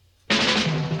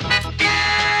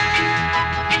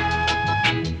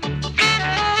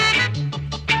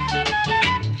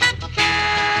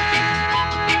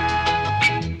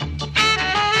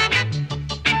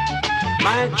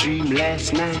 dream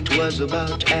last night was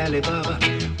about Alibaba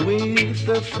with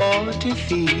the 40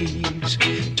 thieves.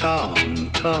 Tom,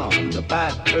 the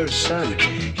piper's son,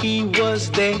 he was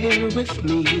there with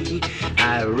me.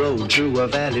 I rode through a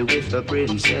valley with a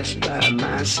princess by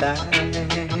my side.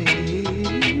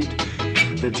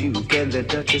 The Duke and the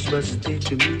Duchess was there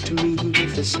to meet me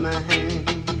with a smile.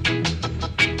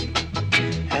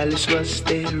 Alice was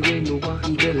there in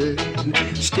Wonderland,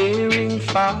 staring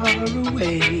far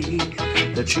away.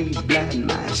 The three blind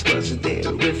mice was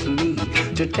there with me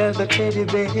to tell the teddy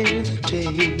bear the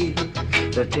tale.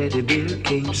 The teddy bear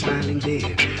came smiling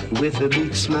there with a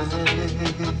big smile.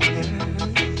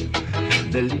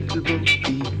 The little Bo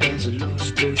Peep has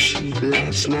lost her sheep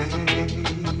last night.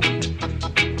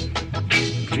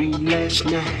 Dream last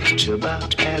night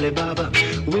about Alibaba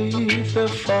with the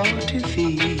 40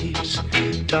 thieves.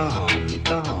 Tom,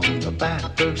 the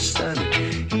piper's son,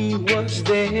 he was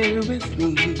there with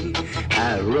me.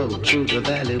 I rode through the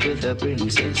valley with a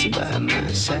princess by my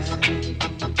side.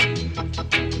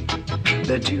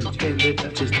 The Duke and the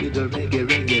Duchess did the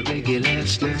reggae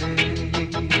last night.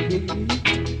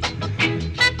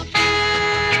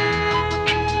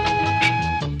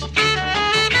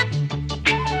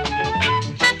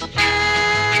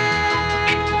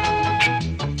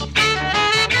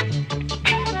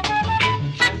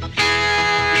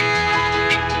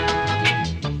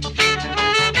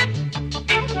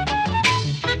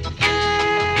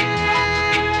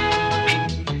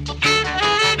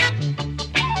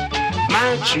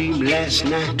 Dream last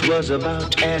night was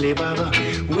about Alibaba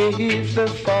with the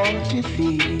 40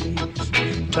 thieves.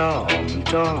 Tom,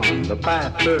 the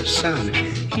piper's son,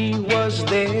 he was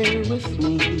there with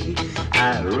me.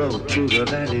 I rode through the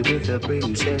valley with the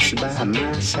princess by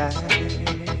my side.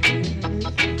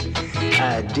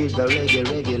 I did the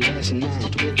reggae last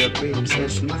night with the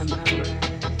princess, my bride.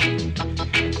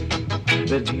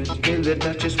 The Duke and the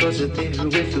Duchess was there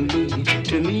with me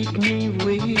to meet me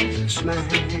with a smile.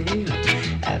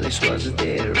 Alice was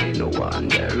there in a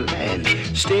wonderland,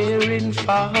 staring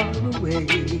far away.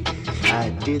 I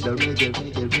did the reggae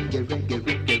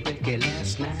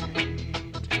last night.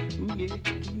 Ooh, yeah.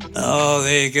 Oh,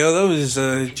 there you go. That was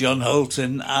John Holt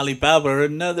and Alibaba.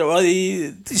 And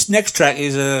this next track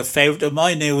is a favourite of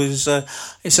mine. It's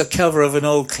a cover of an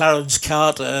old Clarence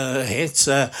Carter hit.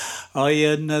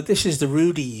 This is the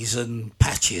Rudies and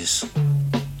Patches.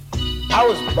 I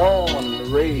was born and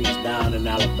raised down in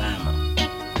Alabama,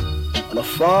 on a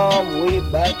farm way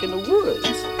back in the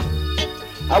woods.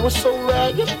 I was so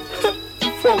ragged,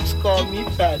 folks called me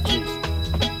Patches.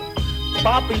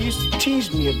 Papa used to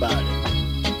tease me about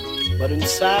it, but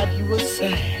inside he was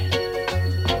sad.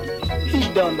 He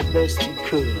done the best he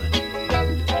could.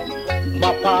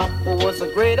 My papa was a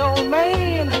great old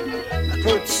man. I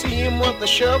could see him with a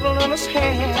shovel in his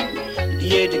hand.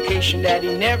 The education that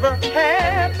he never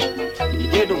had, he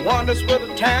did the wonders with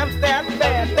the times that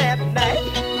bad that night.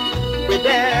 Way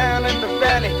down in the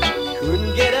valley,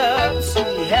 couldn't get up, so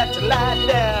he had to lie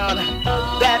down.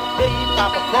 That day,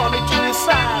 Papa called me to his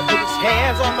side, with his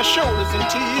hands on my shoulders and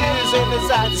tears in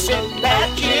his eyes. He said,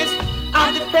 Patches,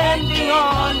 I'm depending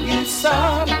on you,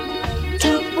 son,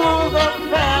 to pull the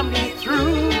family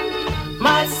through.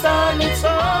 My son, it's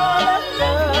all I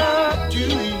love to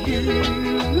you.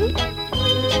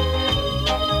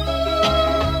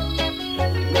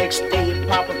 Next day,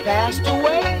 Papa passed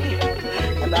away,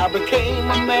 and I became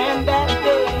a man that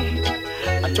day.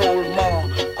 I told Ma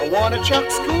I want a Chuck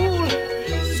school,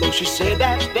 so she said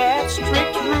that's Dad's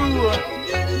strict rule.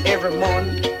 Every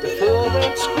morning before I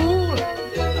went to school,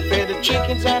 I fed the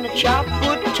chickens and the chopped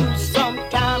wood too.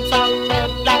 Sometimes I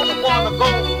felt like I wanna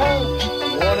go home. I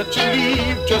wanted to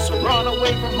leave, just run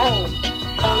away from home.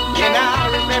 And I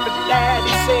remember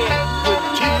Daddy said, with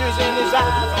tears in his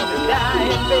eyes on the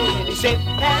dying bed, he said,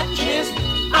 Patches,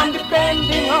 I'm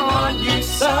depending on you,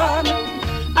 son.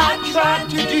 I tried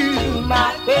to do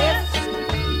my best.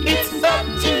 It's up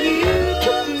to you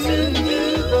to do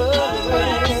the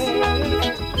rest.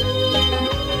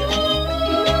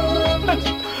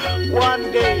 One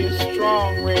day a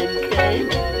strong wind came,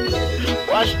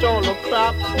 washed all the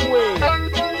crops away.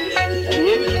 At the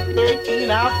age of 13,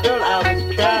 I felt I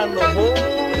was carrying the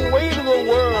whole weight of the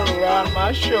world around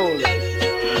my shoulders.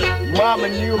 Mama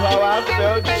knew how I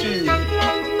felt too.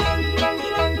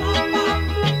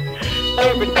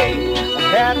 Every day I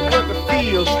had to work the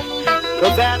fields,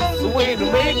 cause that's the way to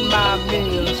make my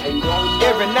meals.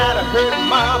 Every night I heard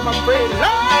Mama pray,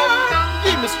 Lord,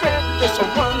 give me strength just for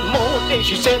one more day.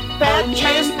 She said,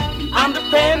 Patches, I'm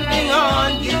depending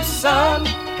on you, son,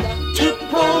 to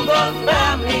pull the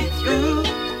family through.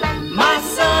 My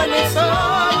son, it's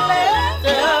all left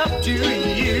up to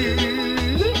you.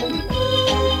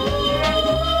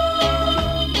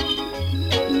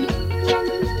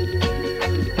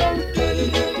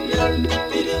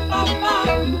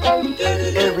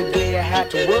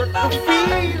 work the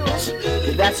fields.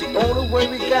 That's the only way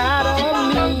we got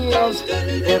our meals.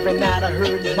 Every night I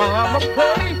heard Mama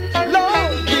pray,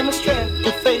 Lord, give me strength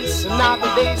to face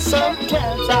another day.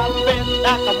 Sometimes I feel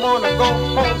like I wanna go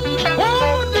home.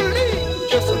 Want to leave,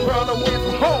 just to run away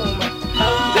from home.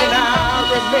 Then I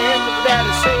remember that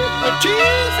he said, with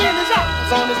tears in his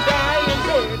eyes on his dying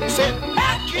bed, he said,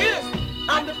 Patches,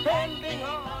 I'm depending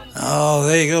on. Oh,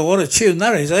 there you go. What a tune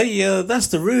that is, eh? That's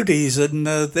the Rudies and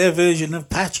their version of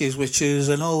Patches, which is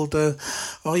an old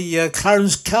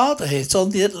Clarence Carter hit on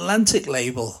the Atlantic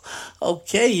label.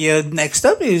 Okay, next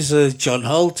up is John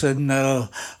Holt, and I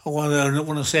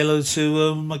want to say hello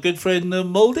to my good friend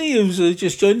Mouldy, who's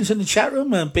just joined us in the chat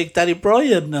room, and Big Daddy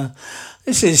Brian.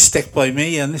 This is Stick By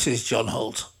Me, and this is John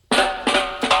Holt.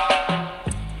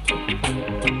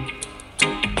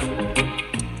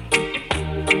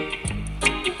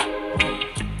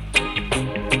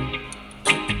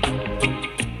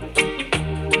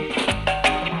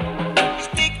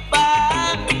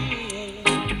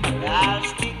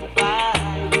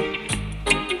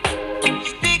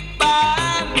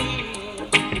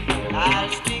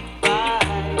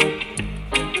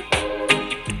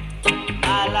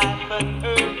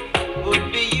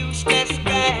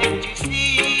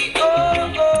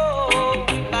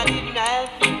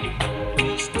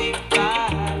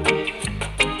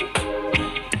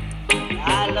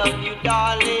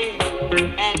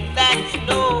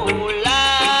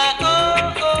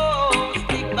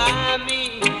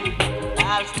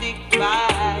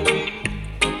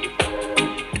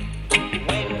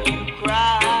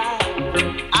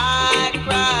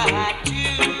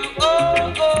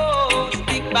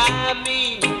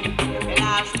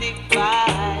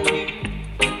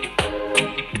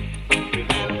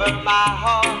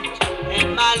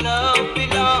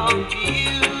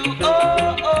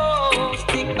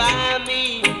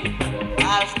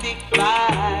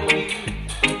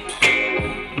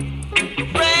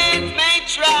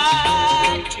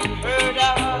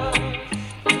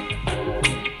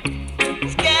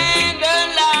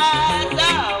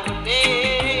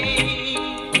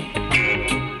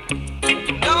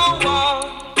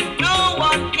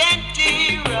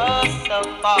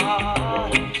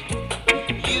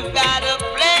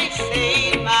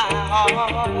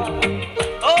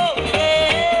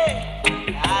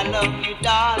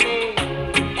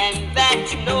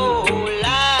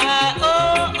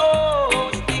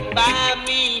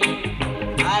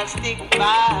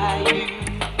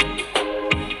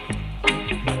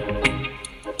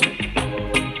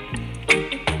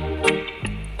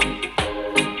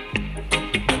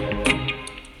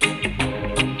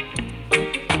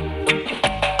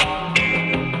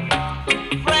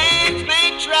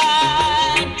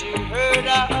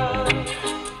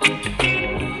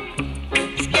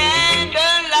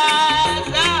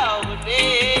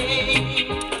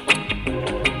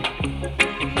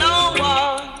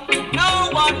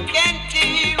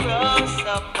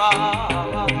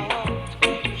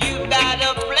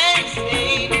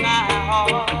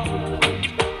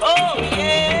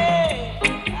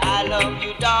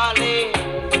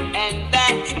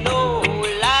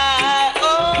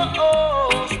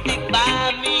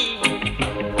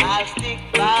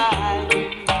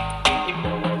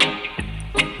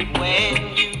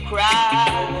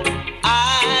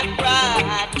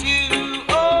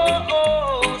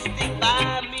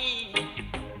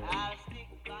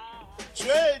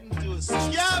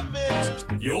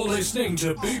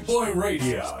 To Boot Boy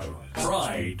Radio.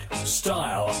 Pride,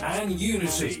 style, and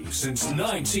unity since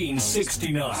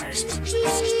 1969.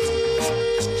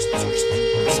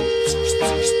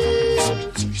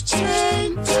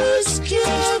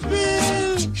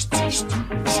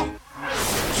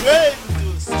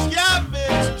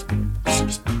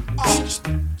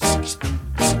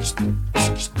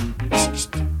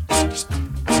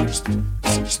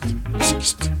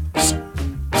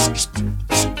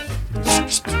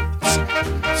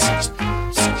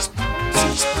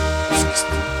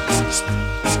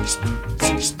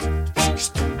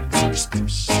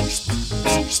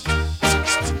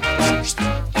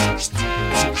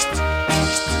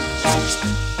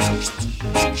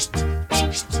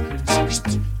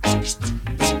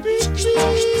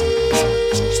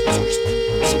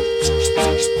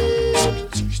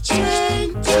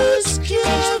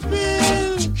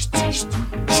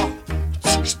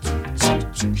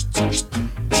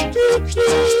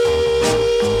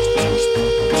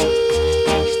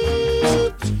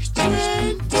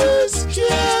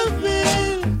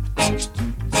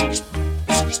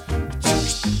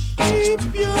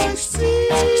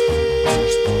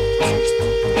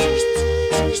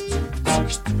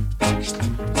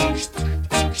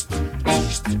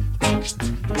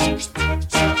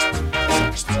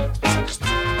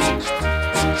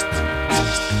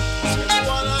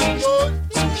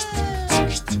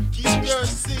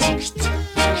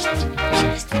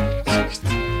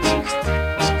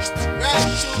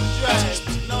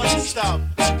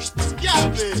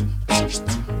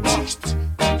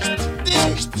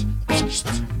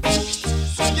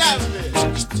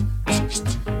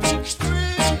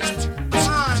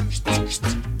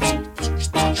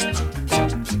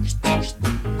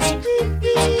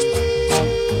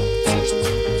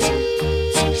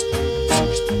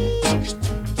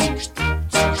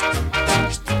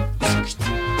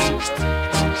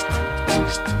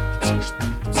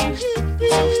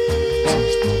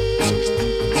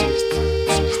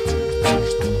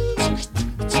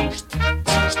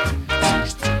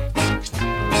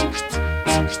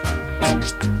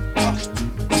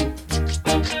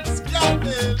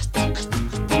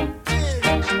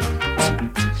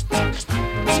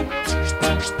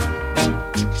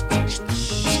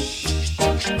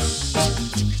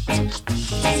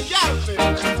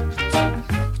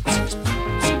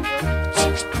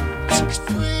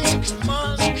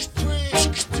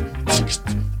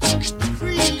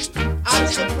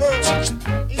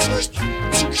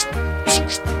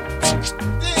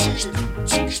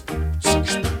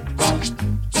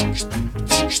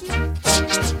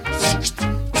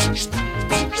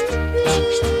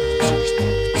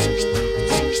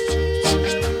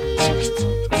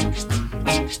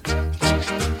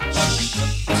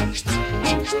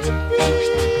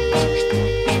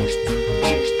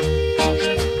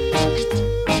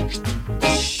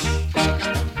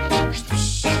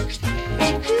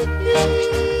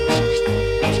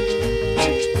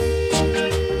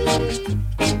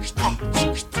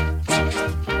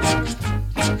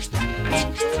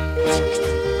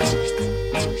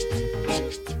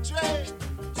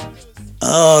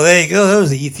 Oh, there you go. That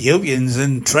was the Ethiopians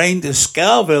and Train to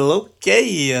Scarville.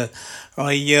 Okay.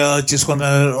 I just want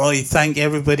to thank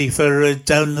everybody for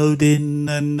downloading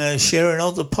and sharing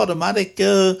all the Podomatic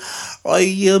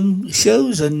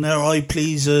shows, and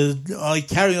please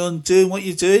carry on doing what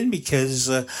you're doing, because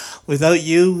without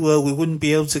you we wouldn't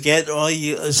be able to get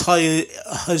as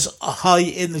high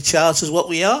in the charts as what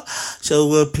we are.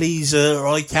 So please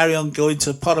carry on going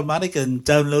to Podomatic and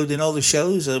downloading all the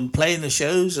shows and playing the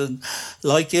shows and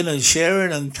liking and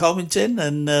sharing and commenting,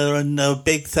 and a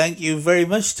big thank you very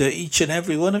much to each and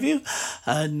every one of you.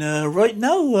 And right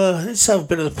now let's have a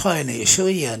bit of the Pioneer, shall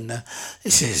we? And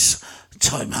this is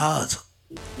Time Hard.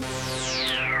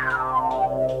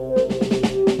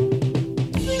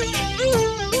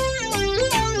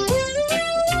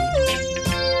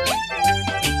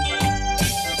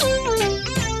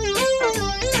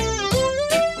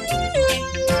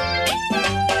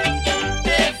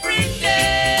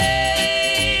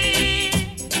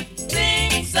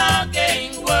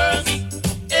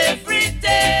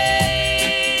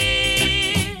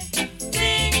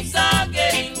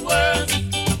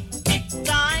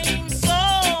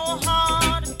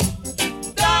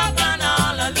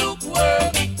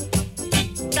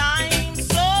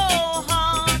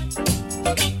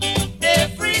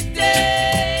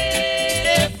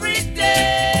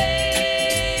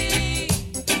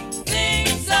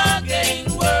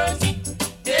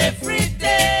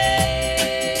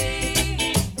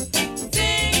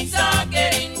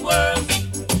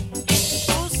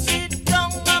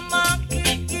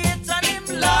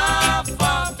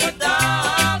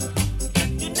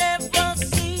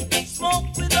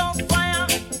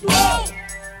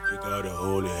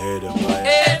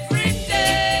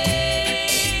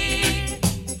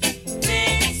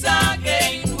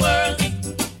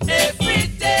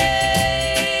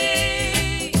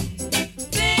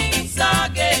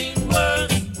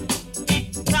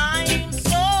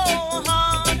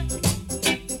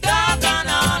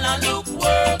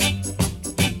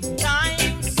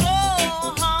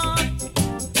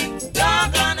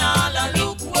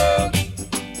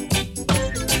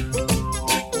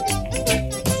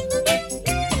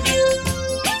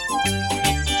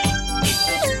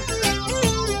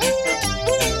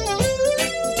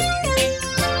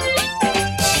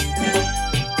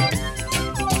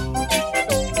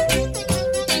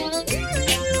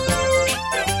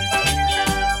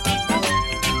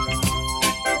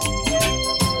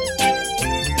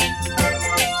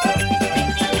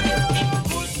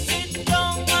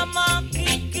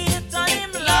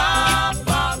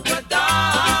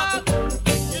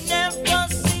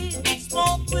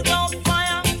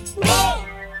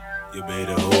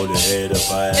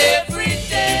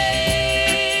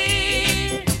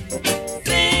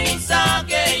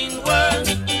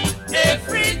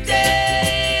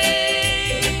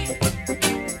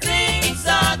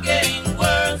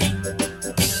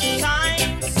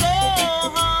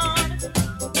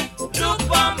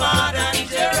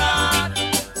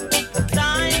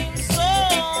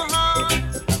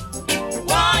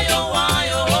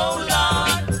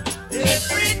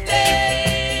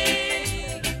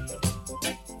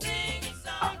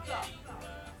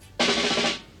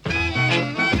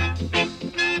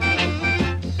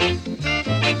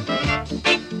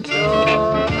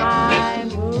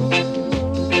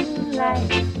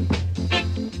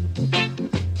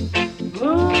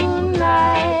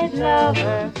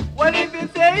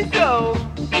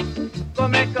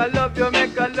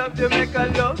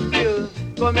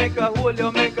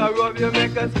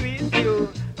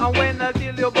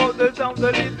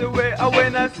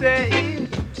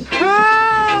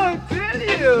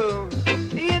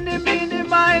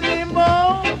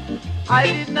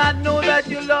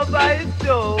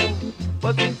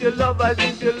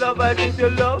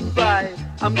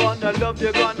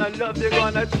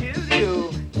 Gonna kill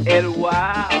you, and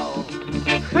wow.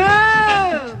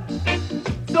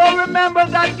 So remember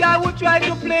that guy who tried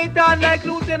to play it on like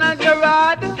Lieutenant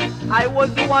Gerard? I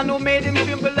was the one who made him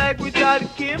tremble like Richard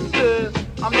Kimball.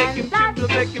 I make him tremble,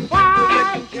 make him tremble, make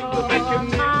him tremble, make him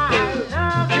nimble.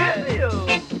 Kill you,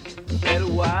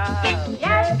 and wow.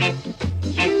 Yes,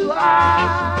 you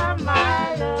are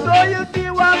my love. So you see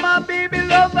why my baby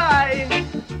love I?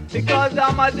 Because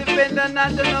I'm a defender,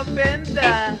 not an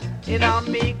offender. In a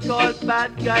me call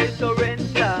bad guy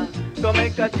surrender. So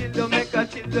make a chill you, make a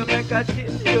chill you, make a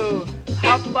chill you.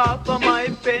 Hop off of my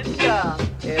fender.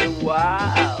 And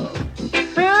wow.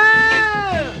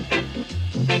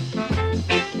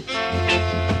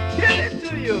 Kill it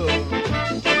to you.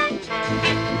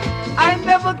 I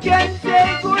never can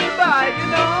say goodbye, you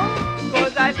know.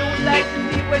 Cause I don't like like to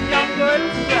see when young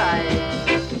girls cry.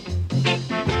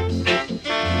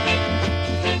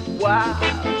 Wow.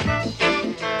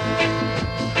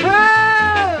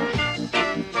 Ah!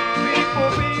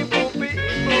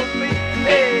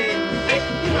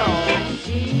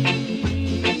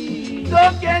 So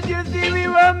can't you see we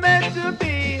were meant to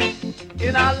be?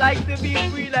 And I like to be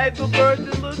free like the birds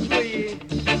in the tree.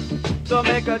 So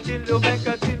make a chill you, make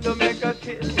a chill you, make a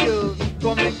kill you.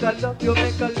 Go make a love you,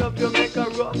 make a love you, make a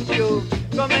rock you.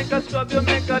 Go make a scrub you,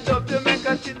 make a dub you, make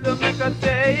a chill you, make a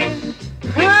say.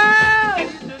 Hey,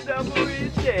 it's the every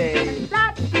day.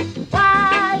 That's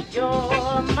why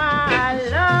you're my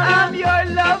love. I'm your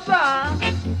lover.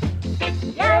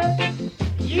 Yes,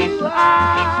 you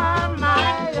are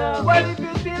my love. Well, if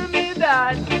you tell me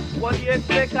that, what do you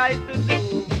expect I to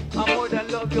do? I'm more than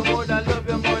love you, more than love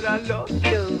you, more than love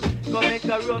you. Go make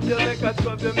a rub you, make a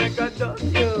scrub you, make a dust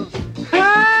you.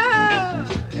 Ah,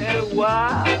 and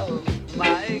wow,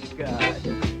 my God.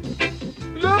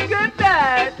 Look at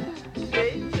that.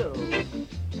 Say so.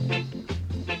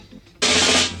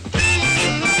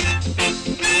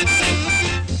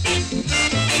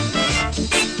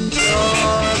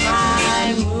 You're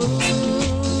my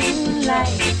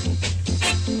moonlight,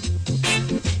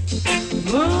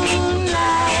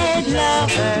 moonlight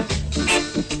lover.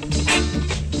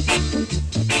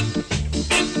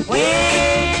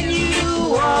 When you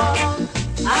walk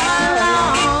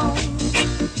along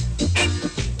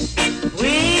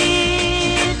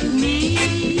with me,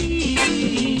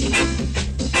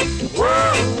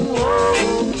 whoa,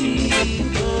 whoa,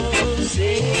 people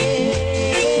say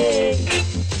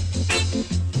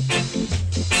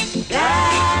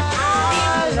that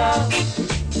our love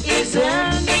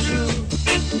isn't true,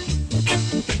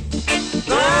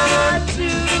 but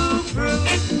to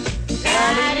prove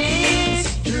that it's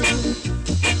true,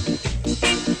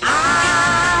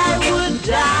 I would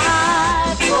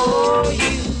die for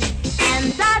you, and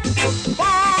that's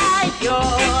why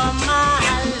you're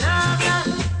my lover.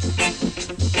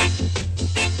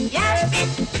 Yes,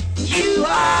 you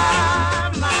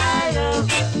are my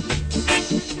lover.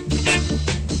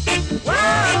 Whoa,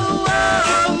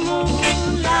 whoa,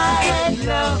 moonlight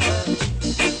lover.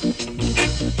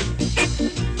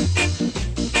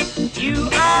 You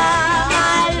are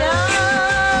my lover.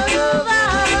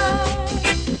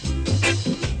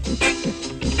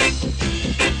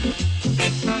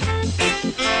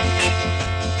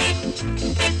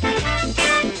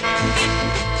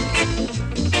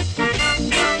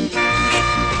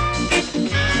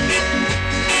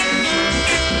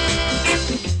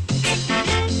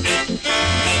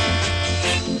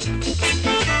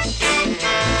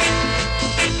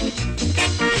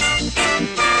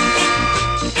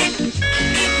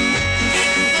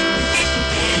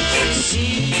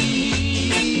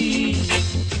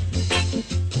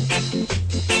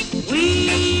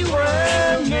 We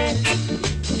were meant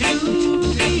to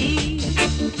be.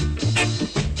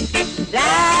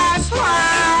 That's why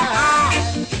I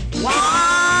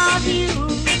want you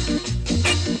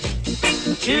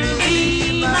to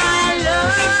be my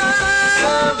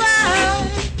lover,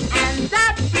 and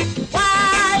that's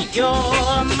why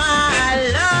you're my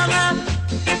lover.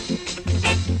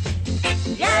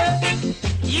 Yes,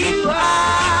 you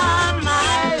are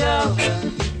my lover.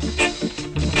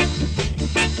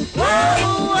 Whoa,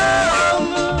 whoa,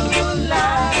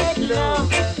 moonlight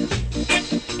lover.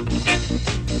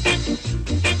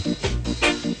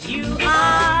 You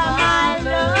are my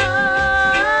lover.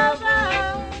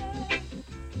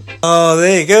 Oh,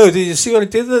 there you go. Did you see what I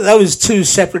did there? That was two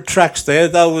separate tracks there.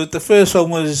 That was the first one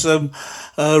was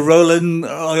Roland,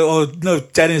 or no,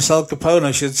 Dennis Al Capone,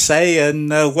 I should say,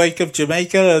 and Wake Up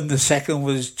Jamaica, and the second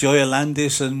was Joya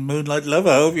Landis and Moonlight Lover.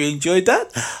 I hope you enjoyed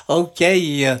that.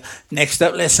 Okay, next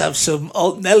up, let's have some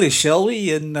Alton Ellis, shall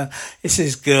we? And this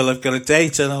is Girl I've Got a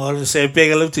Date, and I want to say a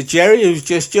big hello to Jerry, who's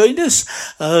just joined us.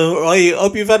 I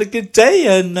hope you've had a good day,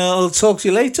 and I'll talk to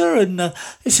you later. And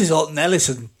this is Alton Ellis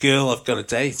and Girl I've Got a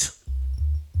Date.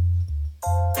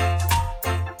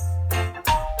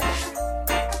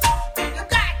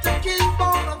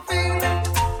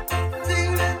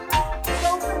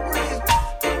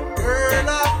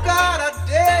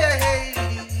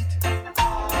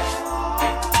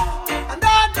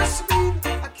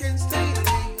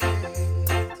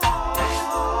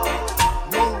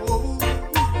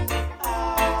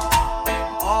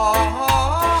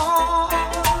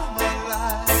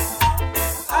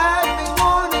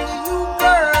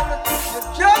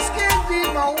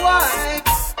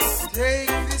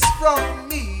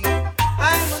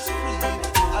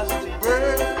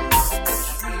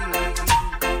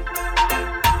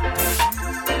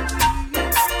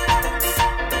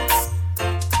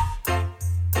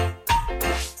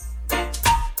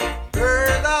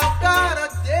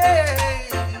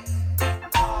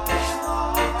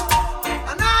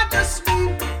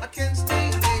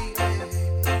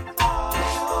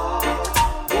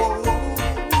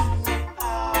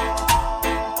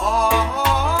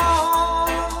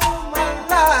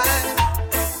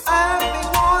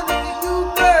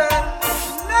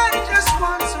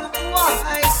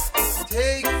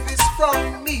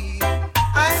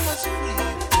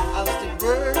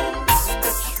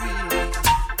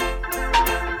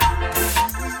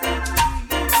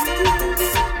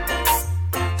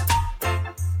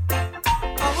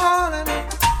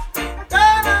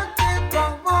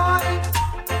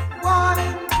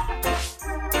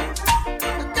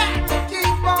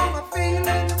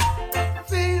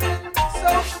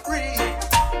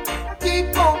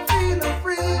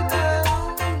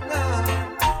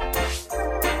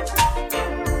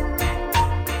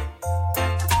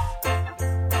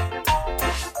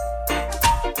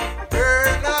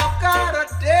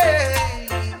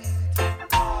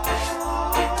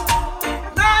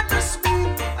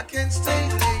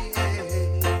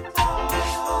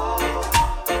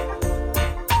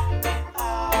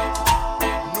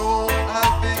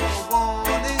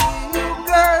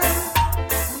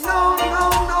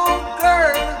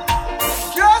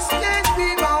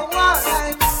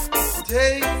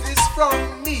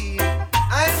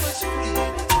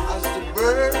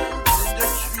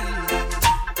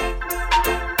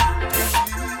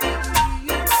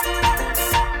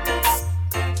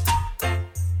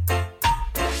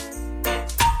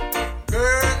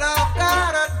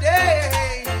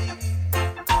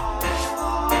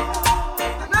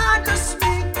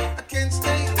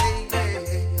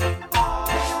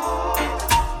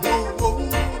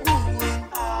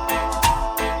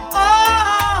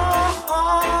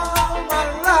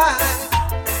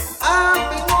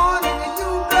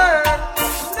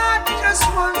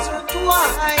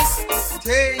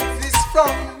 take this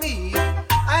from me.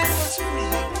 I was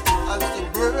free as the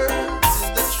birds in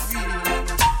the tree.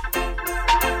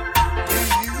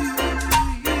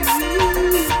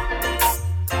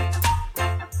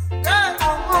 Girl,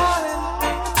 I'm morning.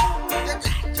 You got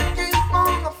to keep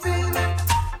on feeling,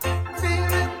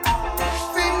 feeling,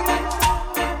 feeling.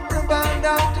 Rebound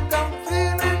down to come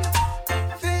feeling,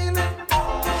 feeling.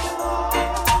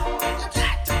 You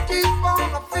got to keep on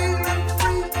feeling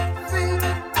free,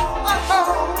 feeling. Oh,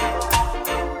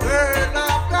 girl,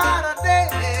 I've got a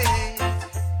date.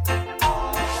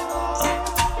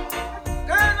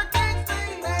 Girl, I can't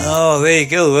stay late. Oh, there you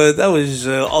go. That was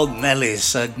Old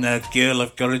Nellis and Girl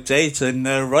I've Got a Date. And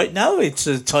right now it's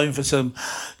time for some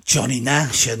Johnny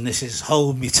Nash, and this is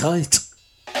Hold Me Tight.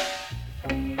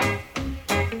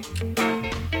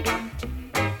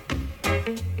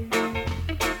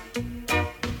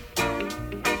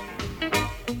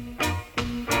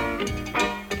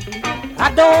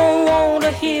 I don't want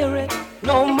to hear it.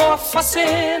 No more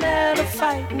fussing and a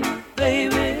fighting,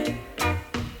 baby.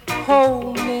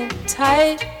 Hold me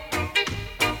tight.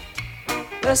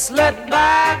 Let's let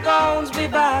bygones be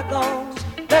bygones.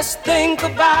 Let's think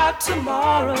about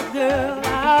tomorrow, girl.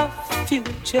 Our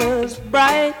future's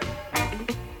bright.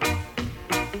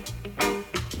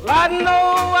 Well, I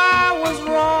know I was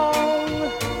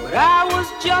wrong, but I was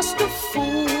just a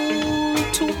fool,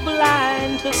 too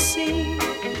blind to see.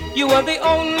 You were the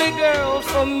only girl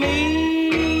for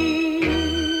me.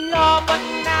 Oh, but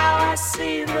now I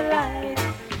see the light,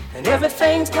 and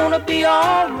everything's gonna be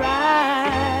alright,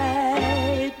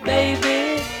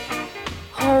 baby.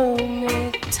 Hold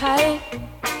me tight.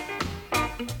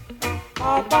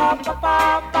 Ba ba ba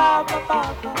ba ba ba ba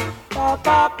ba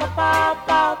ba ba ba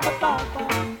ba ba ba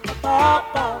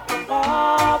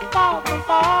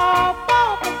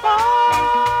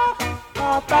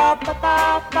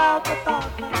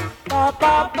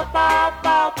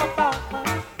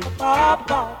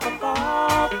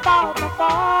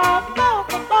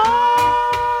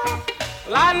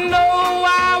Well, I know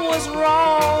I was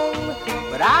wrong,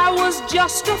 but I was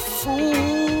just a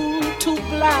fool, too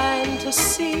blind to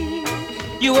see.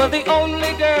 You were the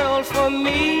only girl for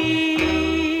me.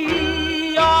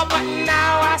 Oh, but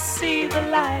now I see the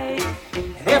light,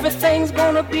 and everything's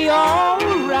gonna be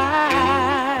alright,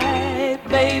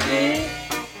 baby.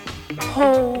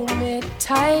 Hold me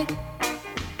tight,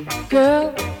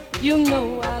 girl, you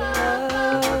know I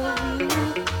love you.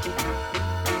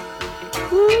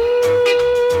 Ooh,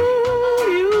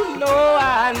 you know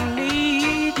I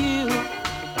need you.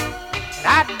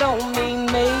 I don't mean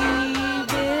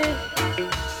maybe.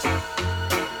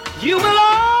 You will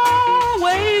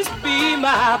always be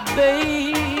my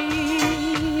baby.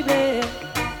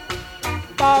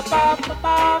 Ba ba ba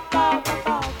ba ba ba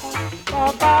ba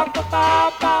ba ba ba ba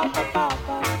ba ba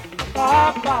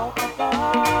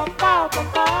ba ba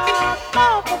ba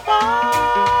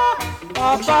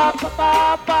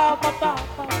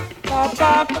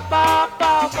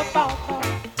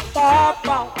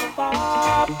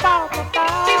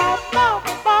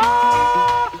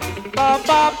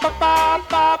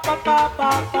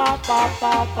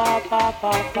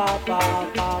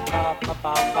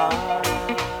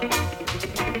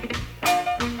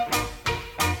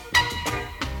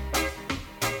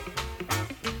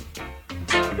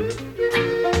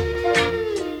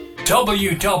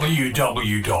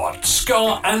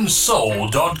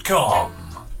www.scarandsoul.com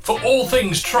for all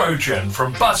things Trojan,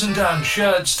 from button-down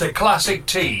shirts to classic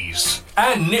tees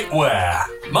and knitwear,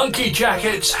 monkey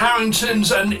jackets,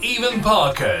 Harringtons and even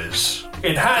Parkers.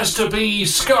 It has to be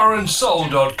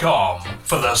scarandsoul.com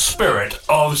for the spirit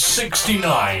of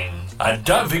 69. And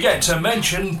don't forget to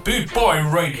mention Boot Boy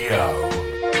Radio.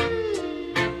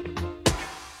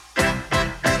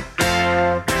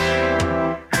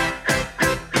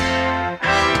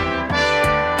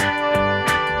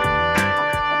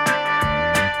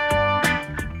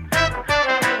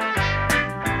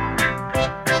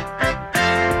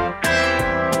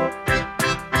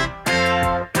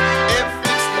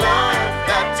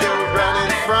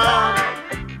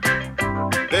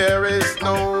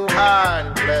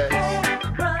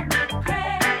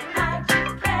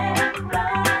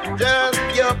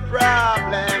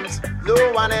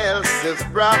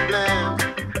 Problem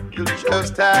you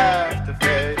just have to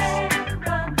face.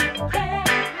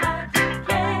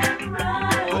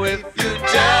 Oh, if you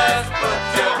just put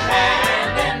your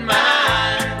hand in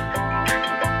mine,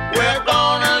 we're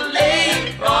gonna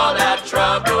leave all our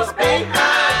troubles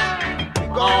behind.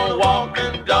 We're gonna walk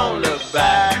and don't look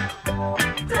back.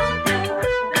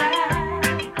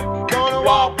 Gonna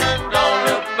walk and don't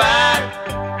look back.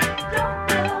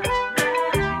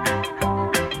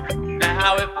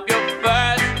 Now if you're first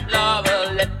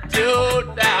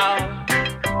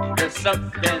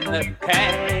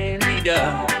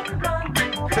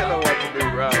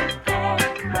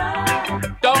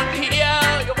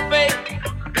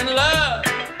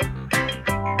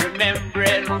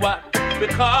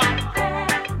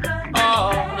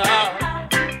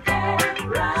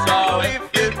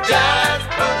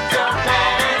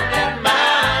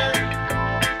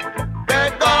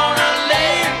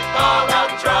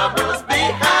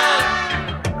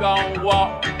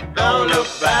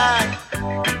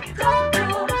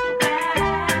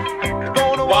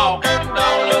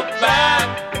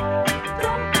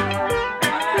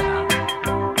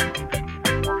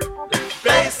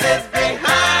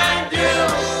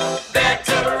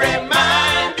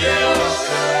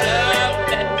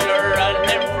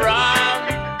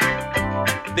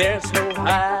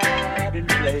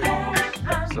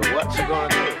What you gonna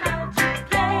do?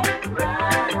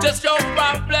 Just your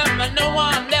problem and no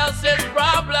one else's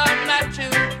problem that you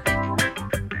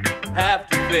have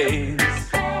to face.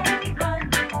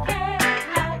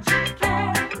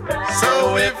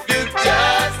 So if you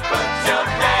just put your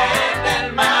hand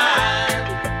in mine,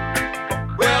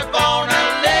 we're gonna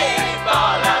leave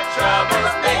all our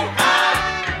troubles behind.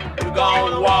 We're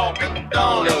gonna walk and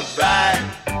don't look back.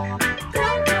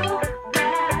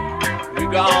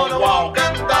 We're gonna walk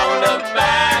and don't look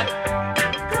back.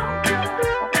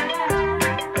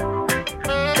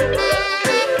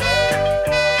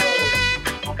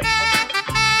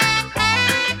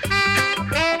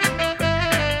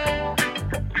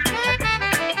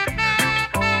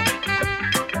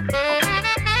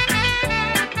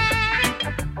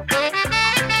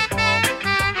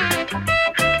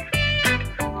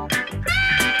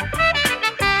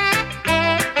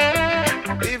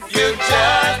 If you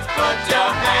just put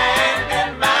your hand in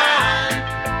mine,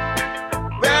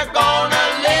 we're gonna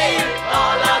leave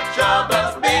all our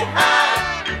troubles behind.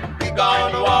 We're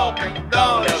gonna walk and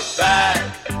don't look back.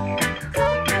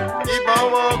 Keep on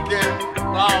walking,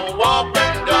 gonna walk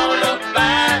and don't look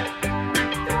back.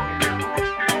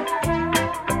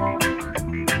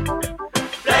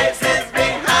 Places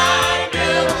behind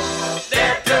you,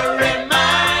 there to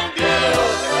remind you.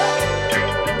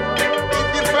 If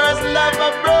your first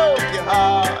lover broke your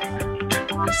heart,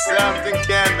 something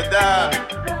can be done.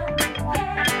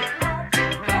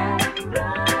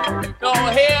 Don't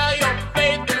hear your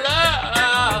faith in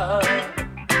love.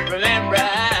 Remember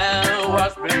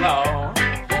what's below.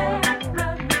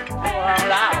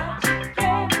 All out.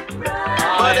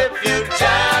 But if you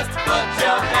just put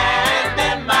your hand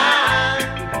in mine,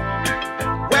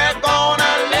 we're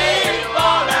gonna leave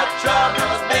all our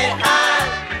troubles behind.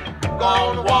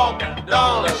 Gonna walk and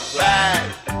don't look back.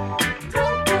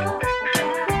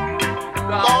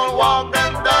 Gonna walk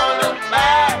and don't look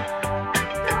back.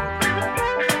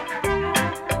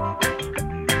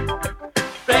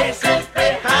 Places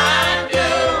behind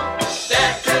you,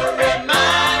 there to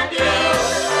remind you.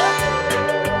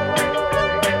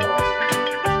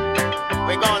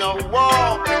 We're gonna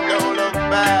walk and don't look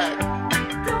back.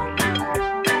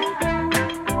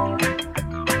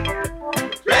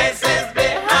 Places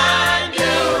behind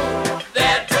you,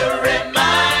 there to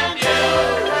remind you.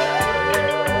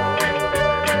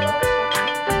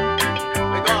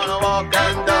 We're gonna walk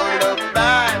and don't look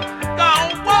back.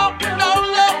 Gonna walk and don't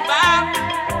look back.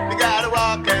 We gotta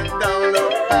walk and don't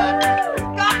look back.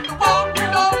 Got to walk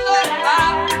and don't look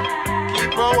back.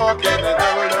 Keep on walking and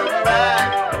don't look back.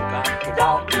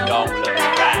 Walk and don't look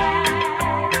back.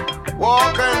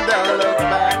 Walk and don't look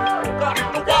back. Got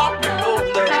to walk and don't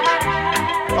look back.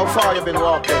 How far you been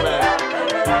walking, man?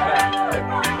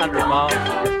 100 miles.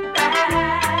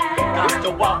 Just to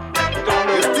walk.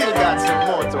 You still got some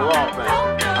more to walk, man.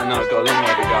 I know, got a long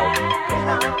way to go.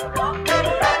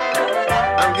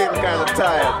 I'm getting kind of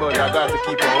tired, but I got to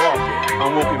keep on walking.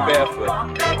 I'm walking barefoot.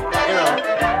 You know.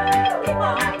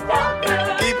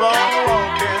 Keep on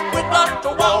walking. We got to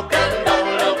walk and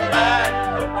don't look back.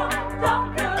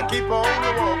 And keep on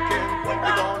walking.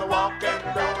 We're gonna walk and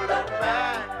don't look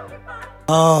back.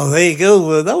 Oh, there you go.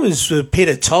 Well, that was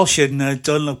Peter Tosh and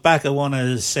Don't Look Back. I want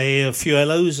to say a few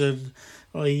hellos and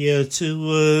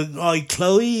to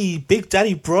Chloe, Big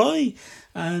Daddy Bry,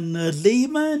 and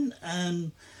Lehman,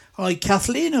 and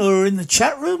Kathleen, who are in the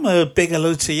chat room. A big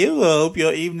hello to you. I hope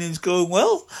your evening's going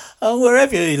well.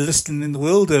 Wherever you're listening in the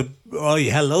world,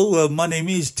 hello. My name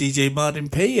is DJ Martin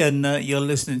P, and you're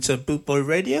listening to Boot Boy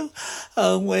Radio.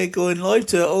 We're going live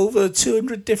to over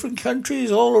 200 different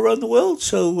countries all around the world.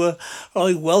 So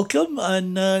I welcome.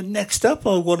 And next up,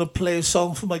 I want to play a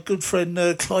song for my good friend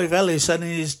Clive Ellis and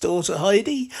his daughter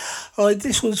Heidi.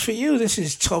 This one's for you. This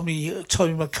is Tommy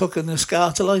McCook and the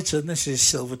Scartalites, and this is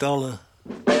Silver Dollar.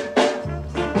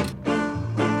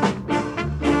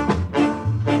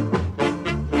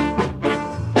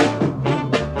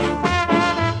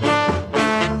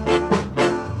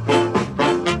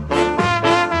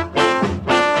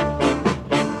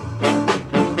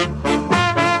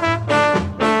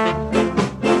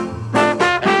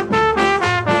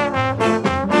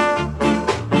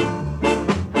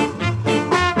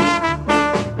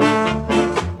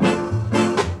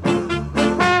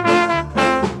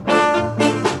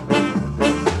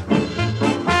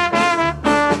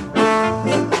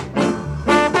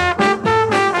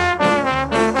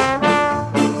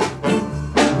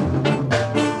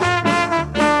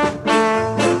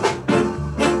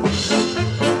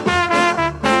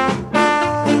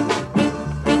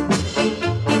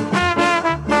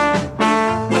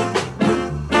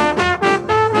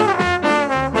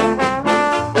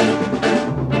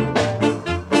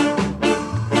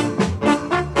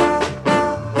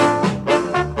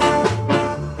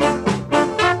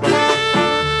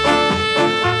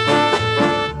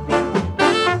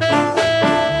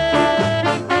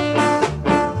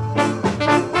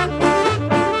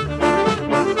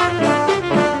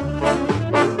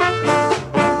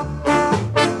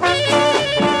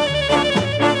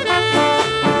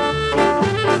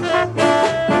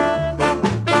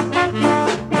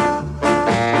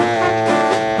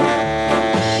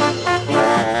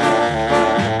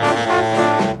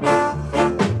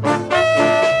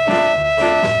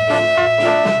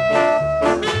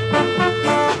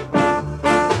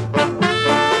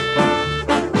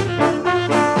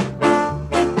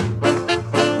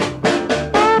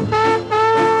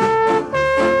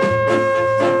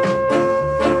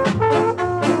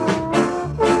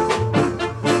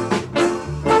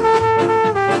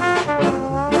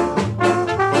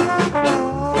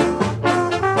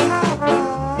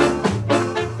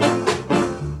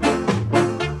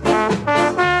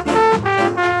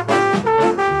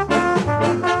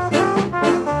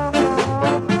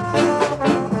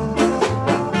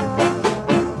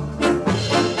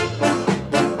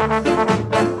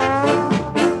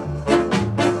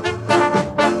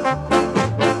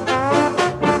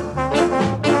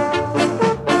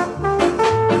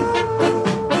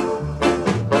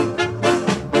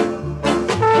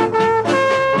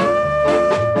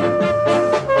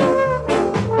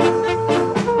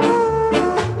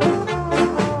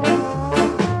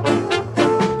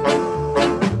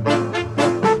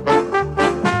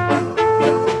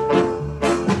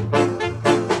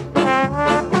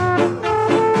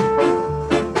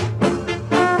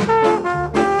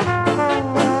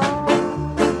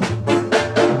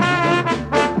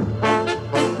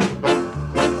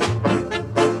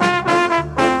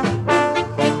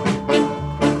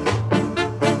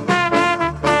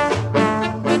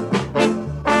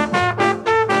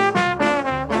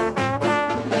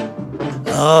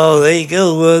 Oh, there you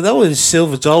go. That was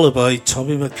Silver Dollar by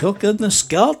Tommy McCook and the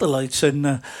Scardalites.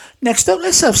 And next up,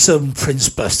 let's have some Prince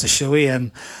Buster, shall we?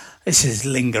 And this is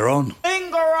Linger On.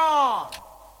 Linger on!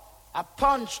 A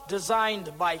punch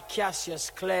designed by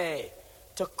Cassius Clay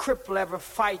to cripple every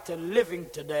fighter living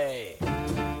today.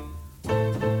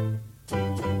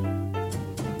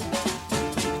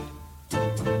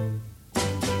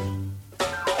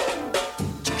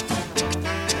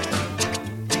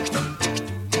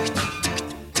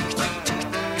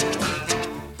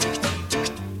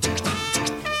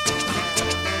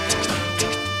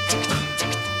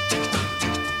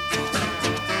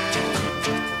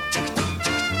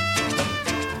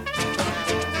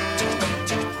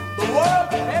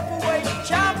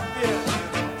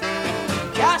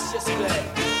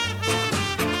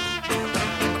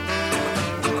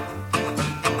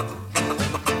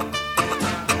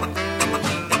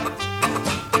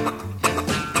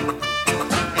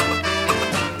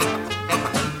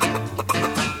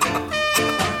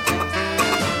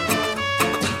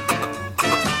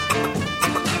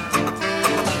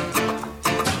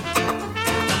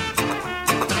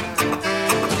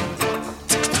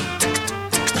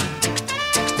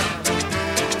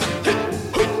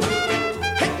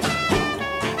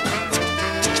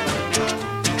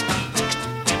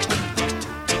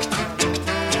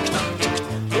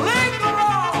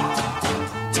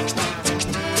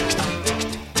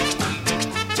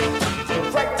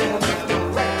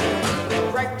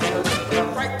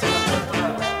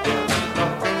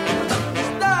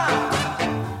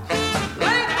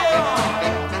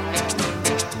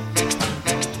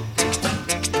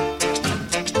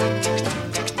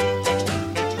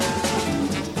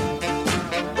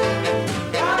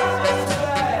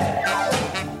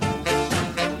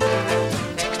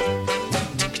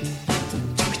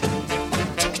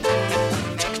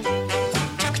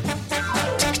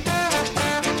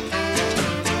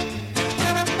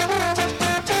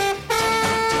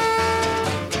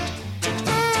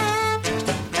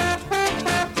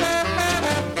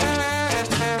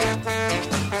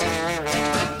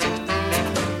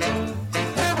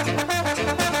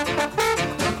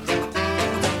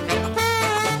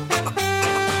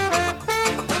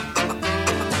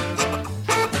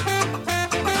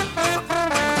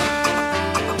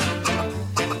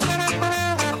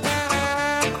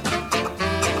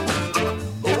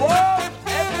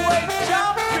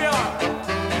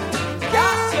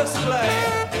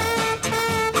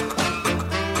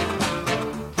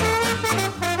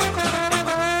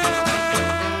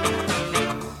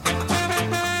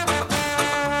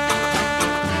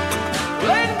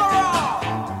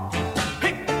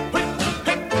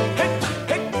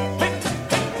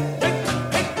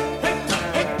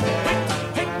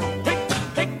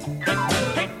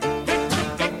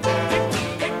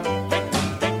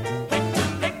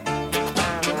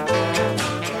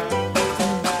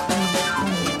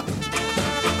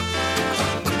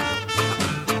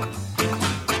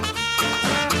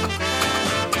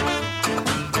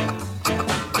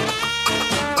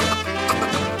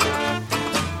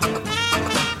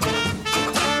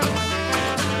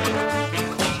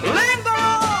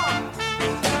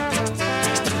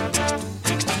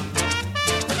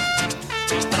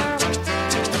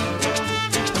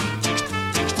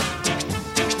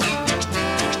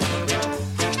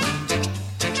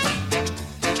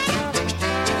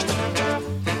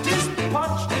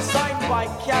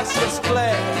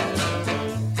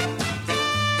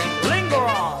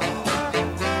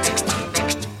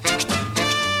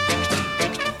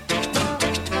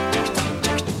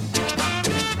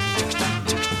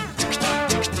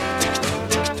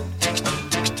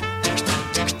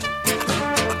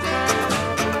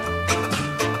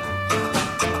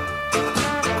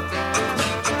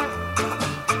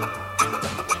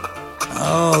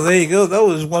 Oh, there you go. That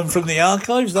was one from the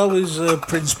archives. That was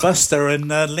Prince Buster and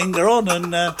Linger On.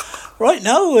 And right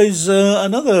now is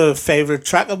another favourite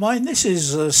track of mine. This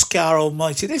is Scar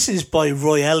Almighty. This is by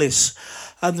Roy Ellis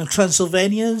and the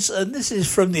Transylvanians. And this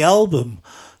is from the album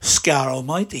Scar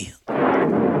Almighty.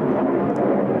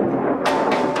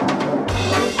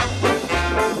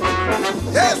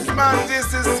 Yes, man,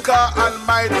 this is Scar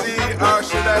Almighty, or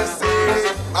should I say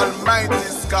Almighty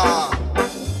Scar.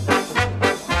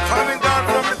 Coming down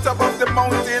from the top of the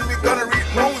mountain, we're gonna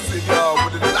reach Moses, y'all,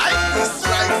 with the lightning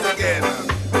strikes again.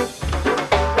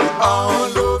 We all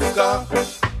love Scar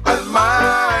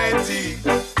Almighty.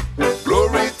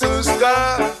 Glory to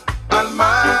Scar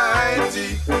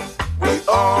Almighty. We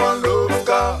all love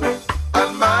Scar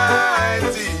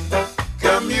Almighty.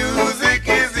 'Cause music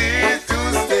is here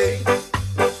to stay.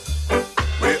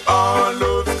 We all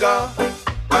love Scar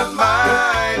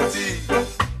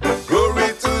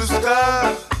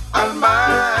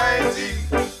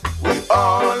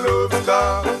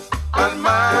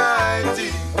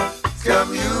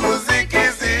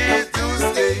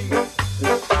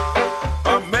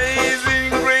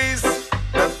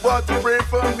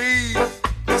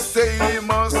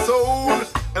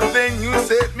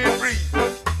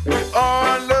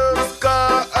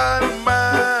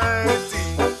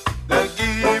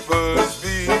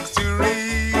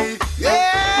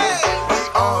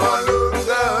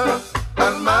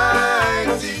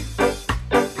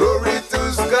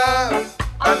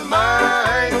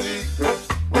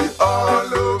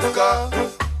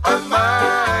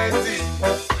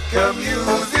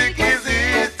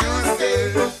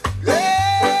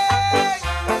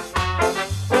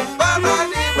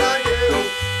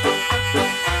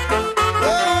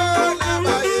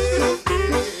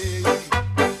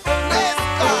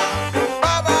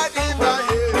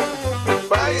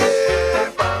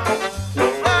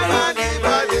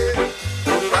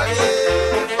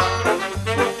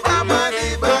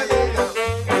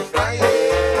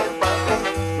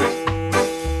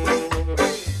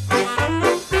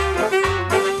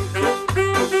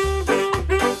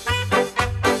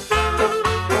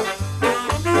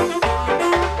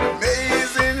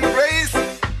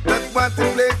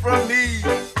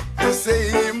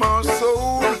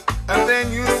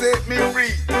set me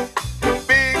free.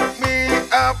 Pick me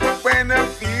up when I'm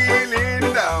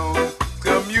feeling down.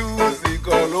 The music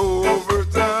all over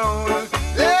town.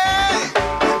 Hey,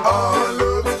 we all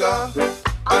love God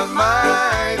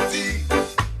Almighty.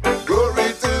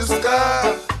 Glory to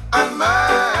God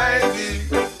Almighty.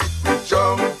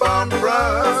 Jump and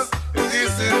prance,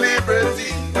 this is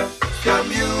liberty. The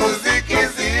music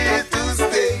is here to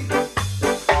stay.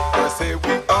 I say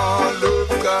we all love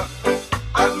God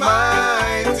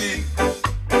Almighty.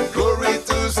 Glory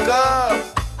to God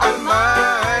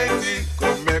Almighty.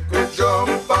 Come make we jump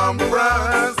and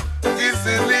prance, this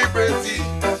is liberty.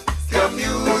 The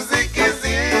music is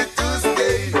here to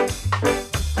stay.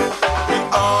 We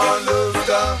all love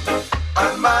God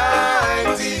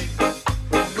Almighty.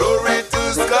 Glory to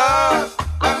God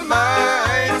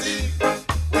Almighty.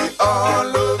 We all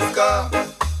love God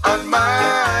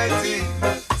Almighty.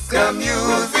 The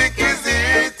music is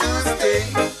here to stay.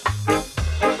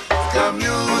 The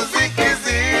music is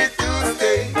here to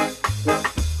stay.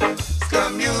 The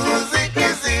music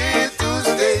is here to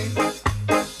stay.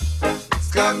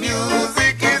 The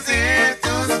music is here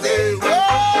to stay.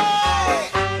 Hey!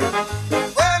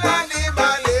 When I leave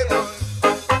my label,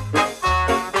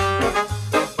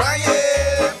 baye,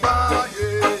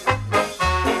 baye.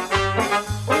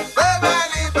 When I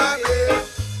leave my label,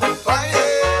 baye,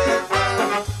 baye.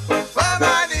 When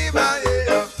I leave my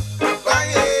label,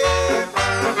 baye,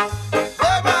 baye.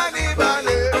 When I leave my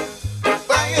label,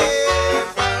 baye,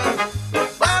 baye.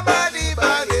 When I leave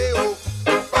my label,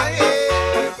 baye,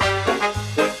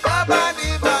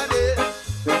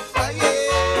 baye.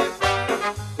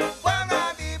 When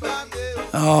I leave my label,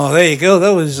 Oh, there you go.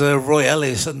 That was Roy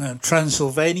Ellis and the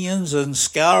Transylvanians and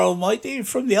Scar Almighty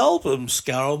from the album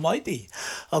Scar Almighty.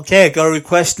 Okay, I got a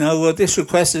request now. This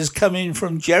request is coming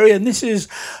from Jerry, and this is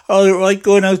right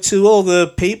going out to all the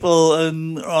people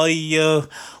and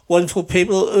wonderful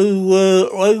people who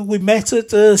we met at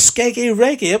Skeggy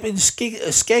Reggae up in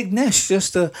Skegness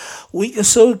just a week or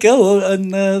so ago.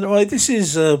 And right, this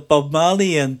is Bob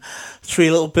Marley and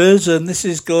Three Little Birds, and this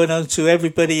is going out to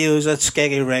everybody who was at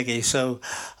Skeggy Reggae. So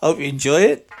I hope you enjoy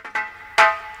it.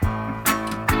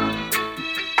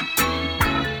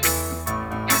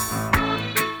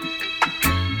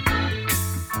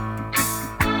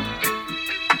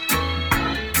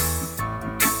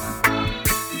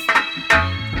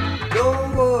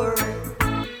 Don't worry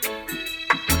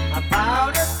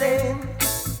about a thing,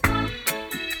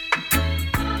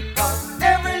 'cause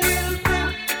every little thing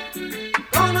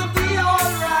gonna be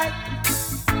alright.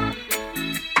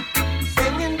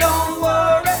 Singing, don't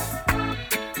worry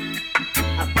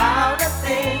about a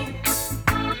thing,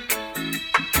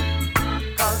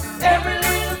 'cause every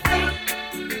little thing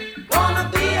gonna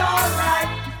be alright.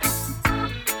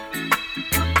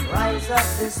 Rise up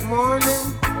this morning,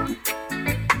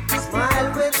 smile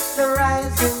with the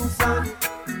rising sun.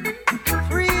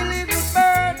 Three little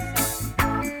birds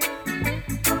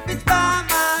pitch by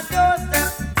my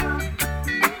doorstep,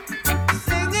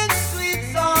 singing sweet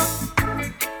songs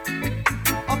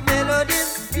of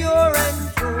melodies pure and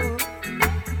true,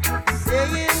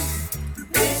 saying,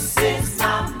 this is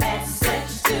my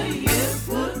message to you.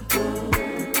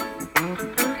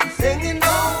 Singing,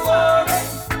 don't worry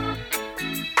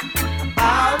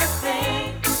about a thing,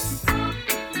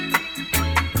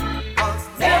 'cause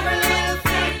every little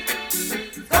thing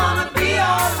is gonna be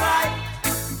alright.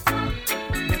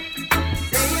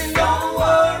 Saying, don't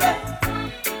worry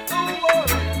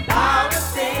about a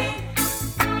thing,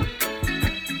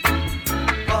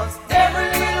 'cause every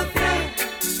little thing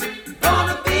is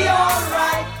gonna be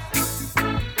alright.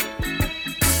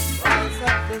 Rise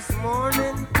up this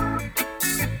morning,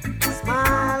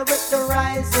 smile with the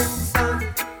rising sun.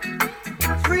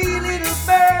 Three little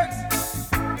birds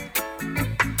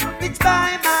pitch by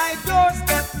my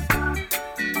doorstep,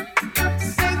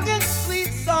 singing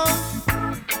sweet songs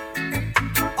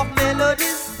of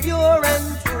melodies pure and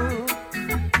true,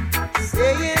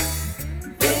 saying,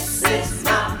 this is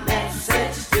my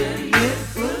message to you.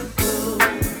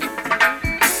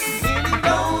 Meaning,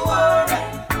 don't worry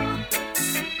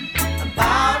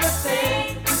about a thing.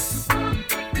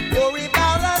 Worry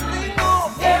about a thing, no.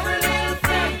 Every little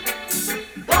thing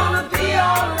gonna be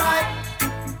alright.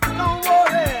 Don't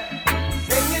worry.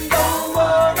 Singing,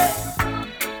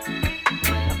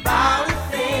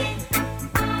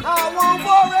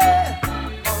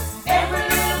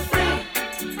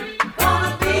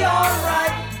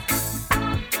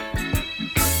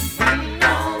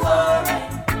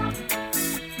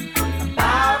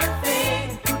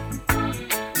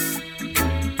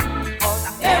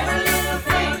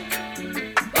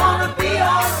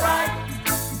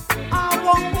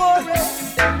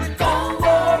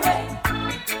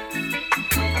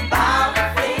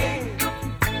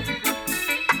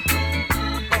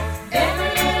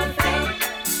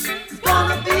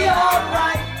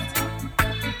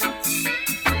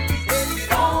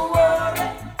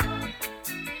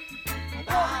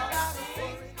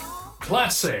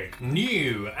 classic,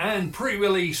 new, and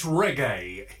pre-release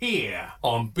reggae here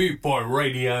on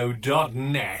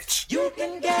bootboyradio.net. You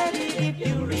can get it if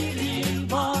you really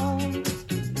want.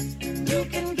 You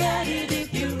can get it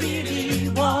if you really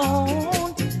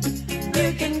want.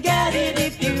 You can get it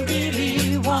if you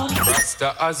really want.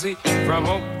 Rasta Ozzy from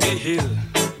up the hill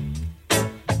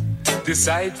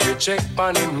decide to check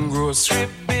on him grocery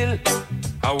bill.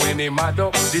 And when him add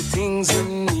up the things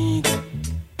him need,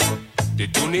 the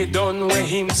tune done when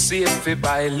him save fi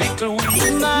buy little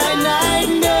weed. My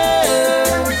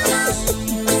nightmare.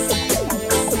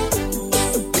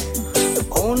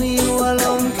 Only you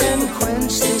alone can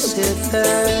quench this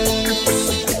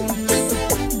thirst.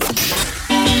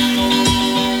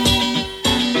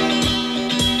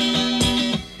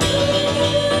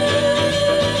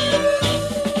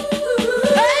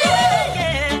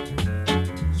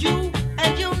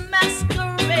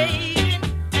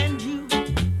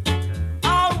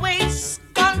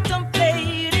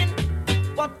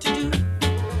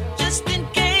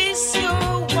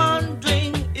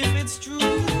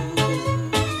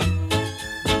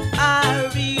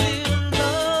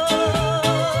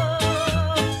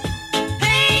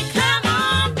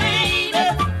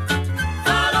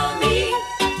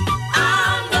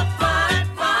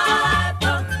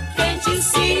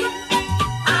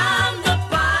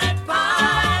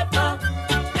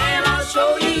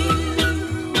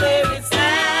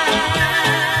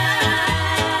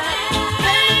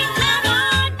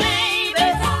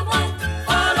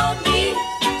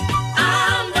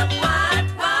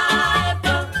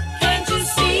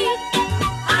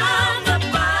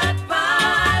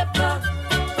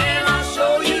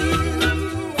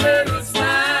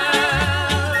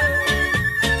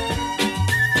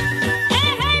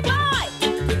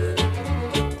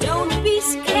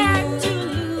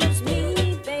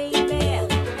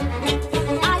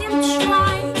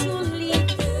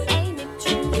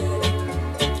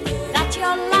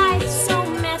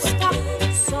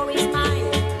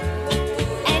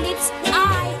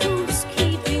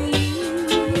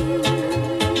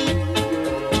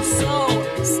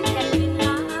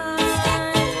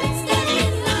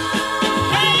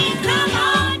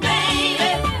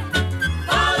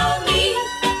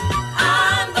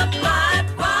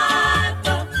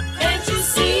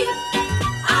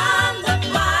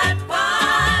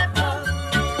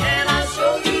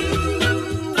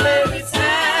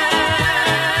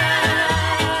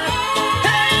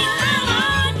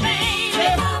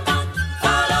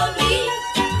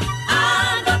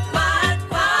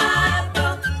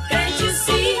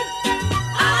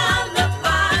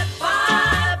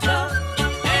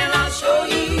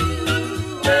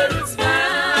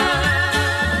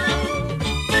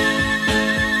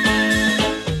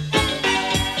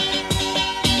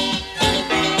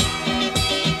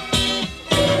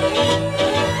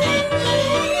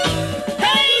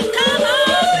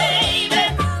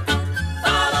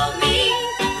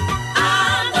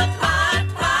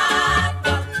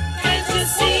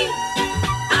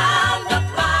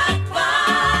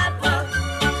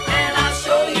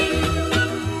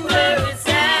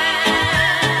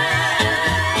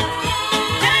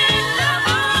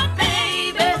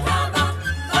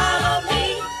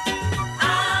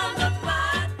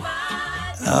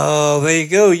 There you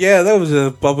go. Yeah, that was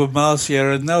Bob and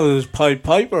Marcia, and that was Pied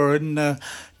Piper. And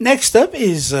next up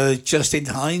is Justin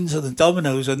Hines and the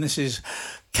Dominoes, and this is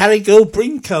Carrigo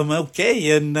Brinkham.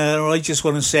 Okay, and I just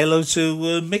want to say hello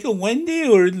to Mick and Wendy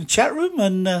who are in the chat room,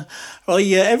 and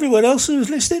everyone else who's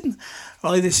listening.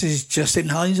 This is Justin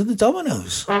Hines and the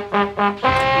Dominoes.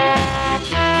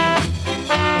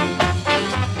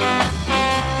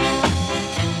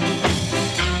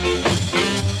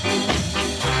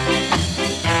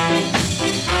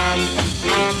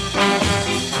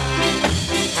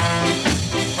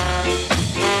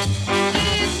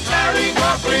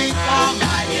 Bring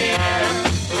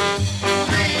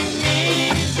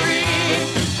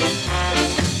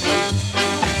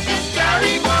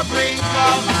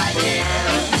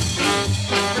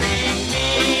me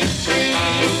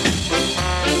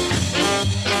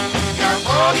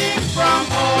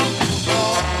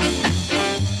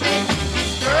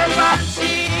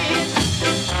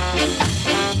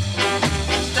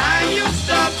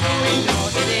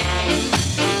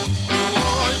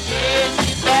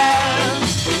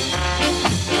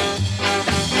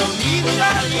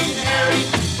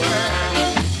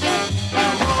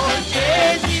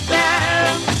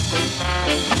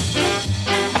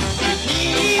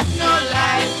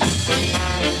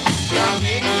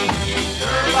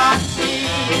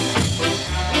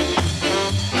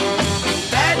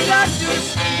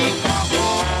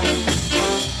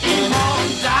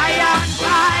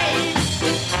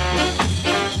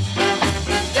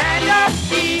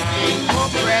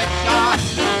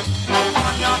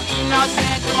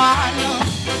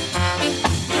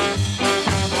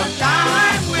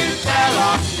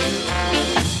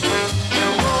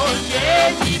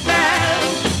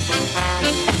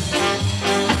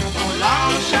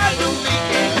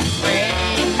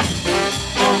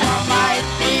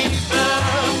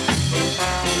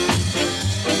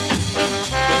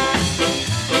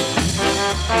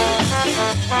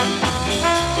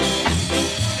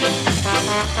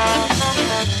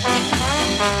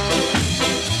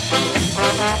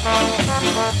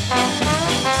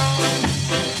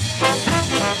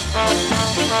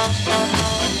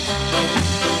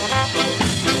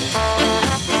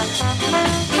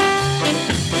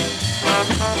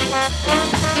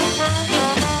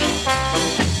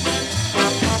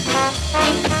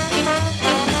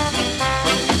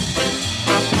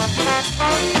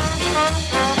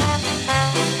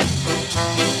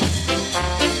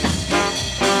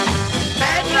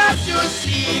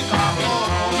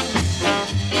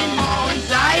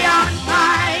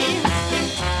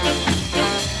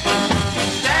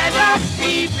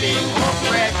weeping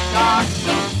oppression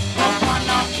upon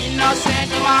an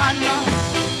innocent man.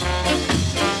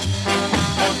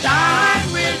 But time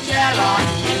will tell on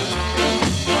you,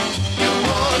 you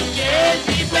old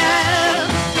Jezebel.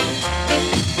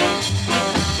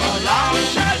 How long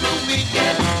shall the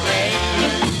wicked reign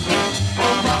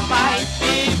over my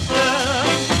people?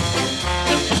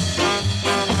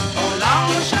 How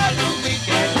long shall the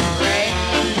wicked reign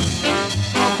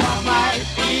over my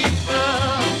people?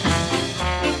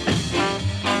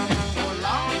 How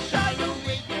long shall the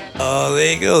wicked... Oh,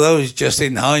 there you go. That was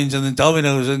Justin Hines and the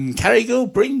Dominoes and Carrigo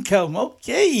Brinkham.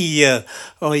 Okay,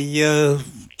 I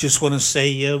just want to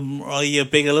say a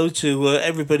big hello to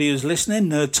everybody who's listening.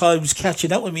 Time's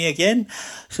catching up with me again,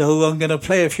 so I'm going to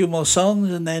play a few more songs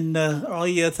and then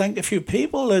I thank a few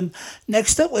people. And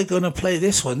next up, we're going to play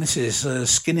this one. This is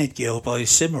Skinhead Girl by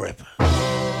Simmerip.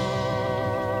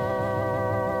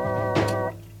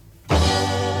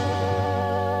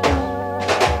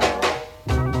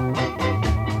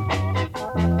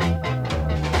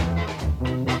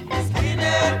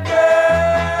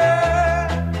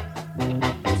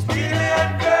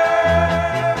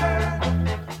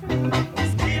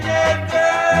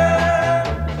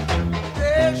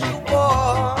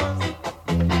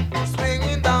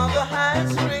 Swinging down the high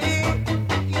street,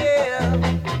 yeah.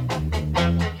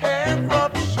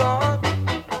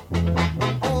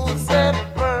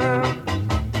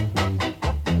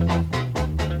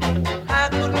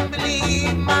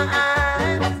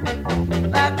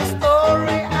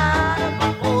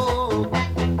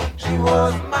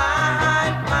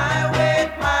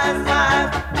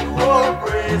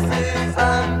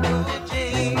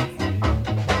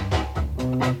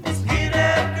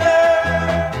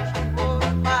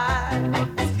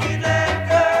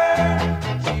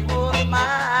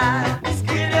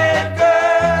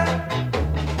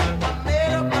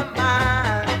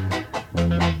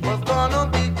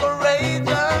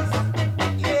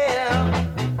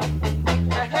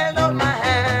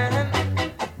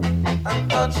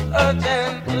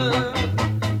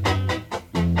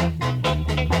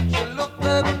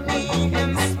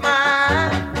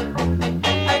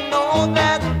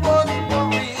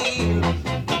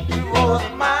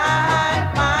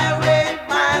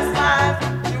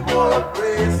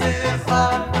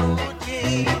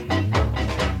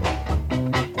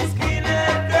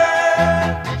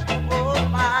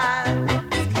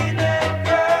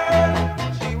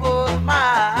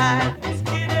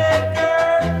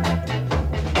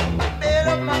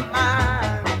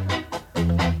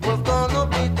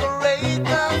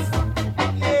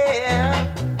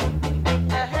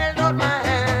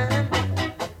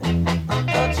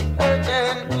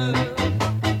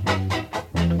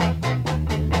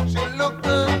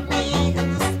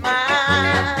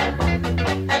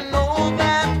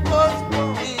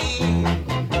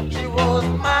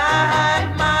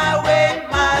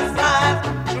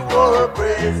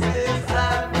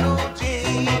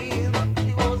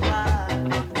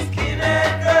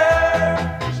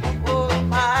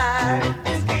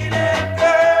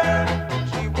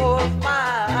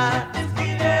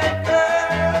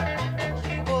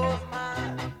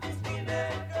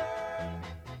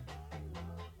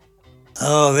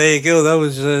 Oh, there you go. That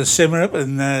was Simmer Up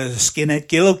and Skinhead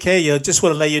Gill. Okay, I just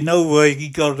want to let you know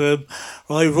you got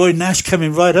Roy Nash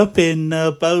coming right up in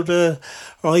about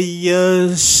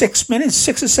 6 minutes,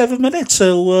 6 or 7 minutes.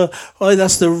 So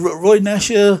that's the Roy Nash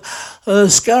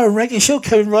Ska and Reggae show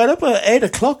coming right up at 8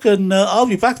 o'clock, and I'll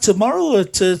be back tomorrow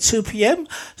at 2 p.m.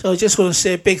 So I just want to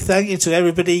say a big thank you to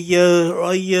everybody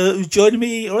who joined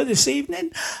me this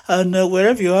evening, and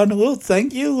wherever you are in the world,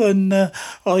 thank you. And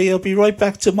I'll be right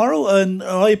back tomorrow. And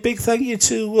a big thank you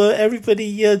to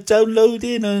everybody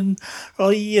downloading and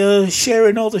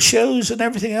sharing all the shows and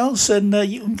everything else. And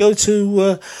you can go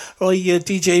to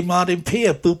DJ Martin P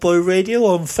at Bootboy Radio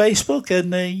on Facebook,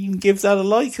 and you can give that a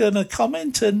like and a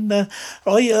comment. And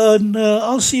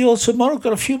I'll see you all tomorrow.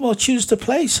 Got a few more tunes to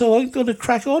play, so I'm going to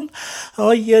crack on.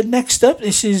 Next up,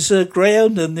 this is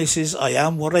Greyhound, and this is I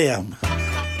Am What I Am.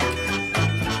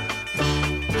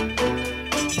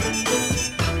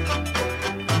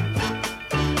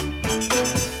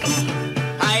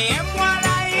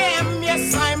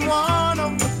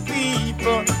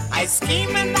 I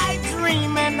scheme and I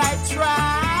dream and I try.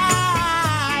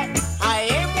 I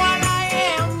am what I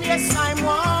am, yes, I'm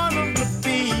one of the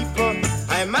people.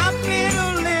 I'm happy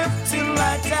to live till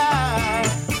I die.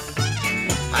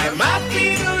 I'm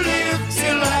happy to live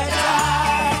till I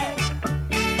die.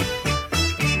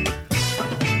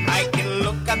 I can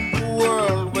look at the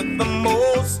world with the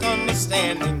most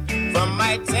understanding. From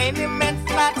my tenement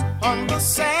flat on the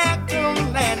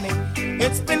second landing.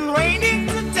 It's been raining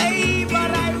today, but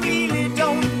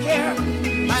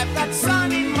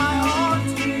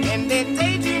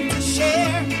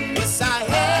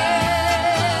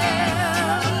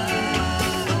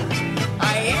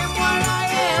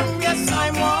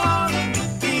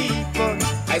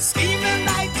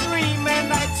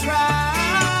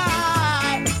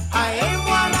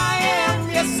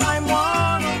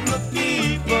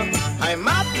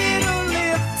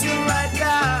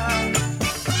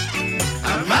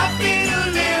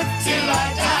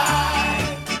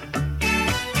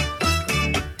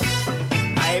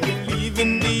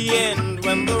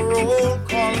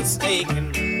making.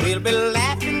 We'll be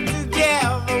laughing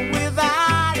together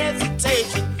without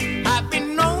hesitation. I've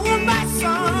been known by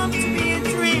some to be a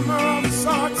dreamer of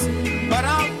sorts, but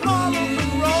I'll follow the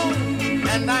road,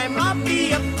 and I might be,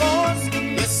 of course.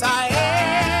 Yes, I am.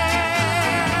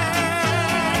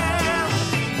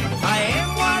 I am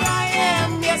what I am.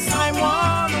 Yes, I'm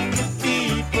one of the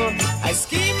people. I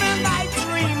scheme and I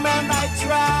dream and I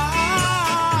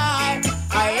try.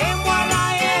 I am what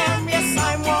I am. Yes,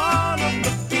 I'm one of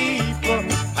the people.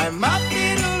 I'm happy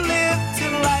to live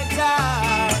till I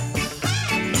die.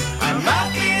 I'm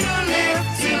happy to live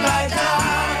till I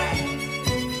die.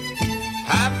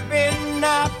 I've been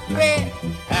happy,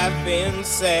 I've been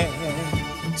sad.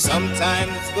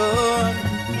 Sometimes good,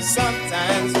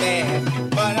 sometimes bad.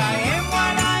 But I am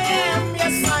what I am.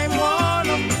 Yes, I'm one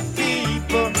of the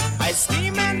people. I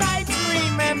scheme and I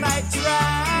dream and I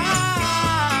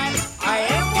try. I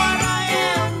am what I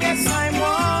am. Yes, I'm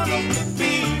one of the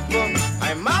people.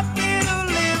 I'm happy to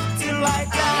live till I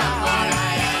die. I am what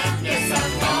I am. Yes,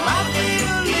 I'm happy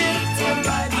to live till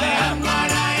I die. I am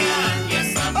what I am. Yes,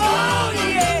 I'm one of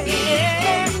the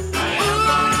people. I am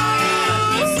what I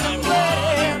am. Yes, I'm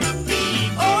one of the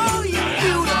people. Oh, you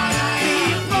beautiful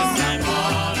people. Yes, I'm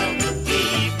one of the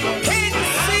people. Can you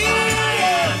see it?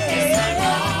 Yes, I'm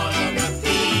one of the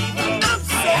people. I'm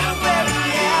so very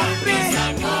happy. Yes,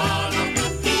 I'm one of the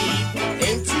people.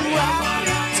 Ain't you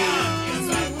happy too? Yes,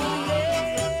 I'm one of the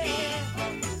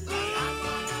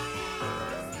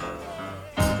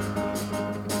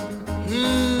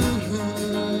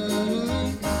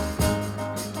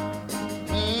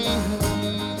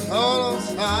All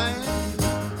those times.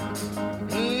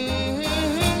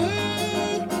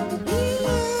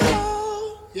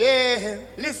 Yeah,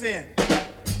 listen.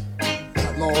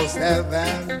 I most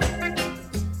heaven,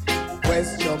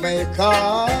 West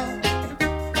Jamaica,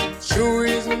 sure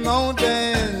is a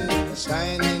mountain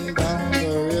shining down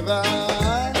the river.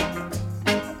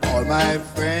 All my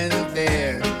friends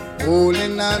there,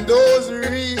 holding on those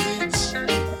reeds,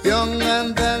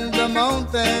 younger than the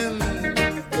mountain,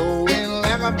 going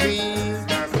like a bee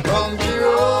from the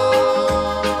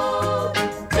road.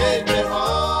 Take me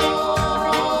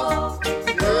home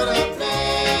to the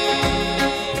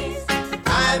place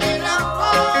I belong.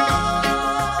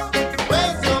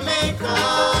 West Jamaica,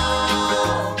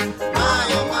 my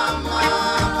mama,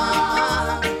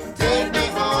 take me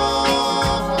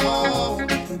home,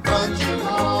 country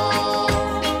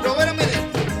home. Now wait a minute.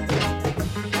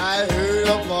 I heard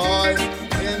a voice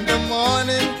in the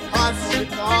morning, as she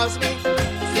calls me,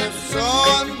 said,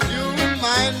 son, you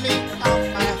remind me of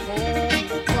my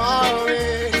home far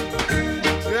away.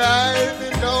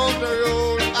 Driving down the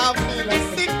road, I feel a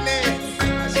sickness. I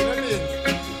should have been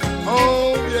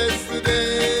home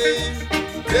yesterday.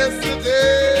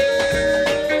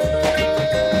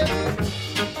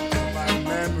 My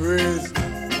memories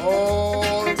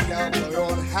all gather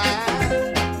on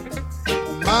high.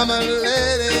 Mama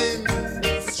letting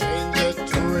stranger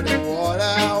through the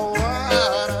water.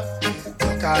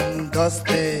 Dark and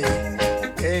dusty,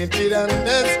 painted on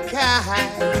the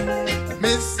sky.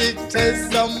 Missy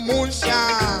taste of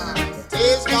moonshine,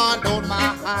 taste gone down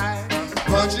my eye.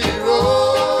 Country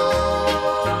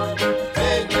road,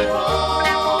 take me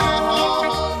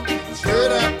home to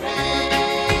the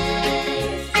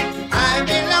place I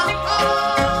belong.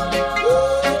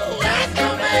 Ooh, West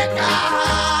Jamaica.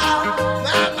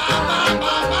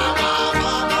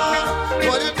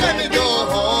 What you tell me go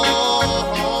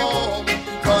home,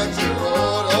 country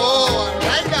road, oh, I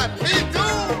like that, me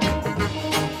too.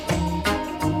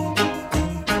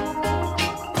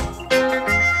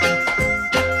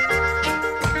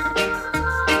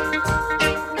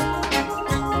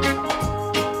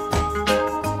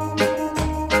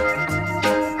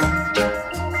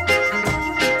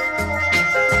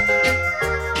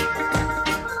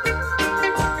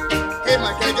 Hey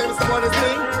man, can you give me some more to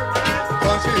sing?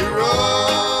 Country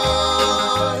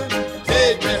road,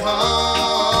 take me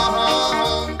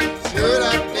home to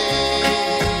that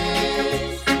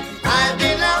place I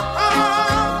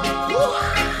belong. Ooh,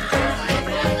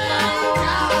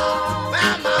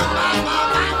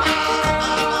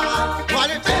 why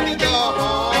you tell me go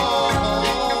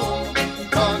home,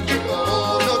 country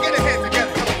road? No, get your hands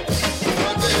together.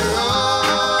 Country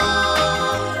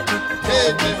road,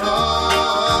 take me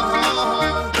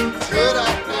home to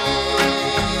that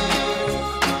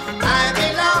place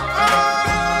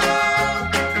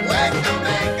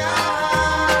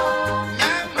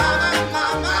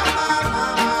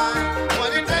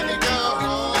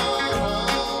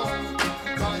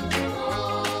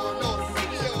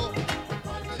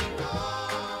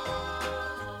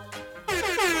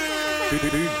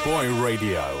Boot Boy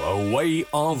Radio, a way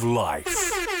of life.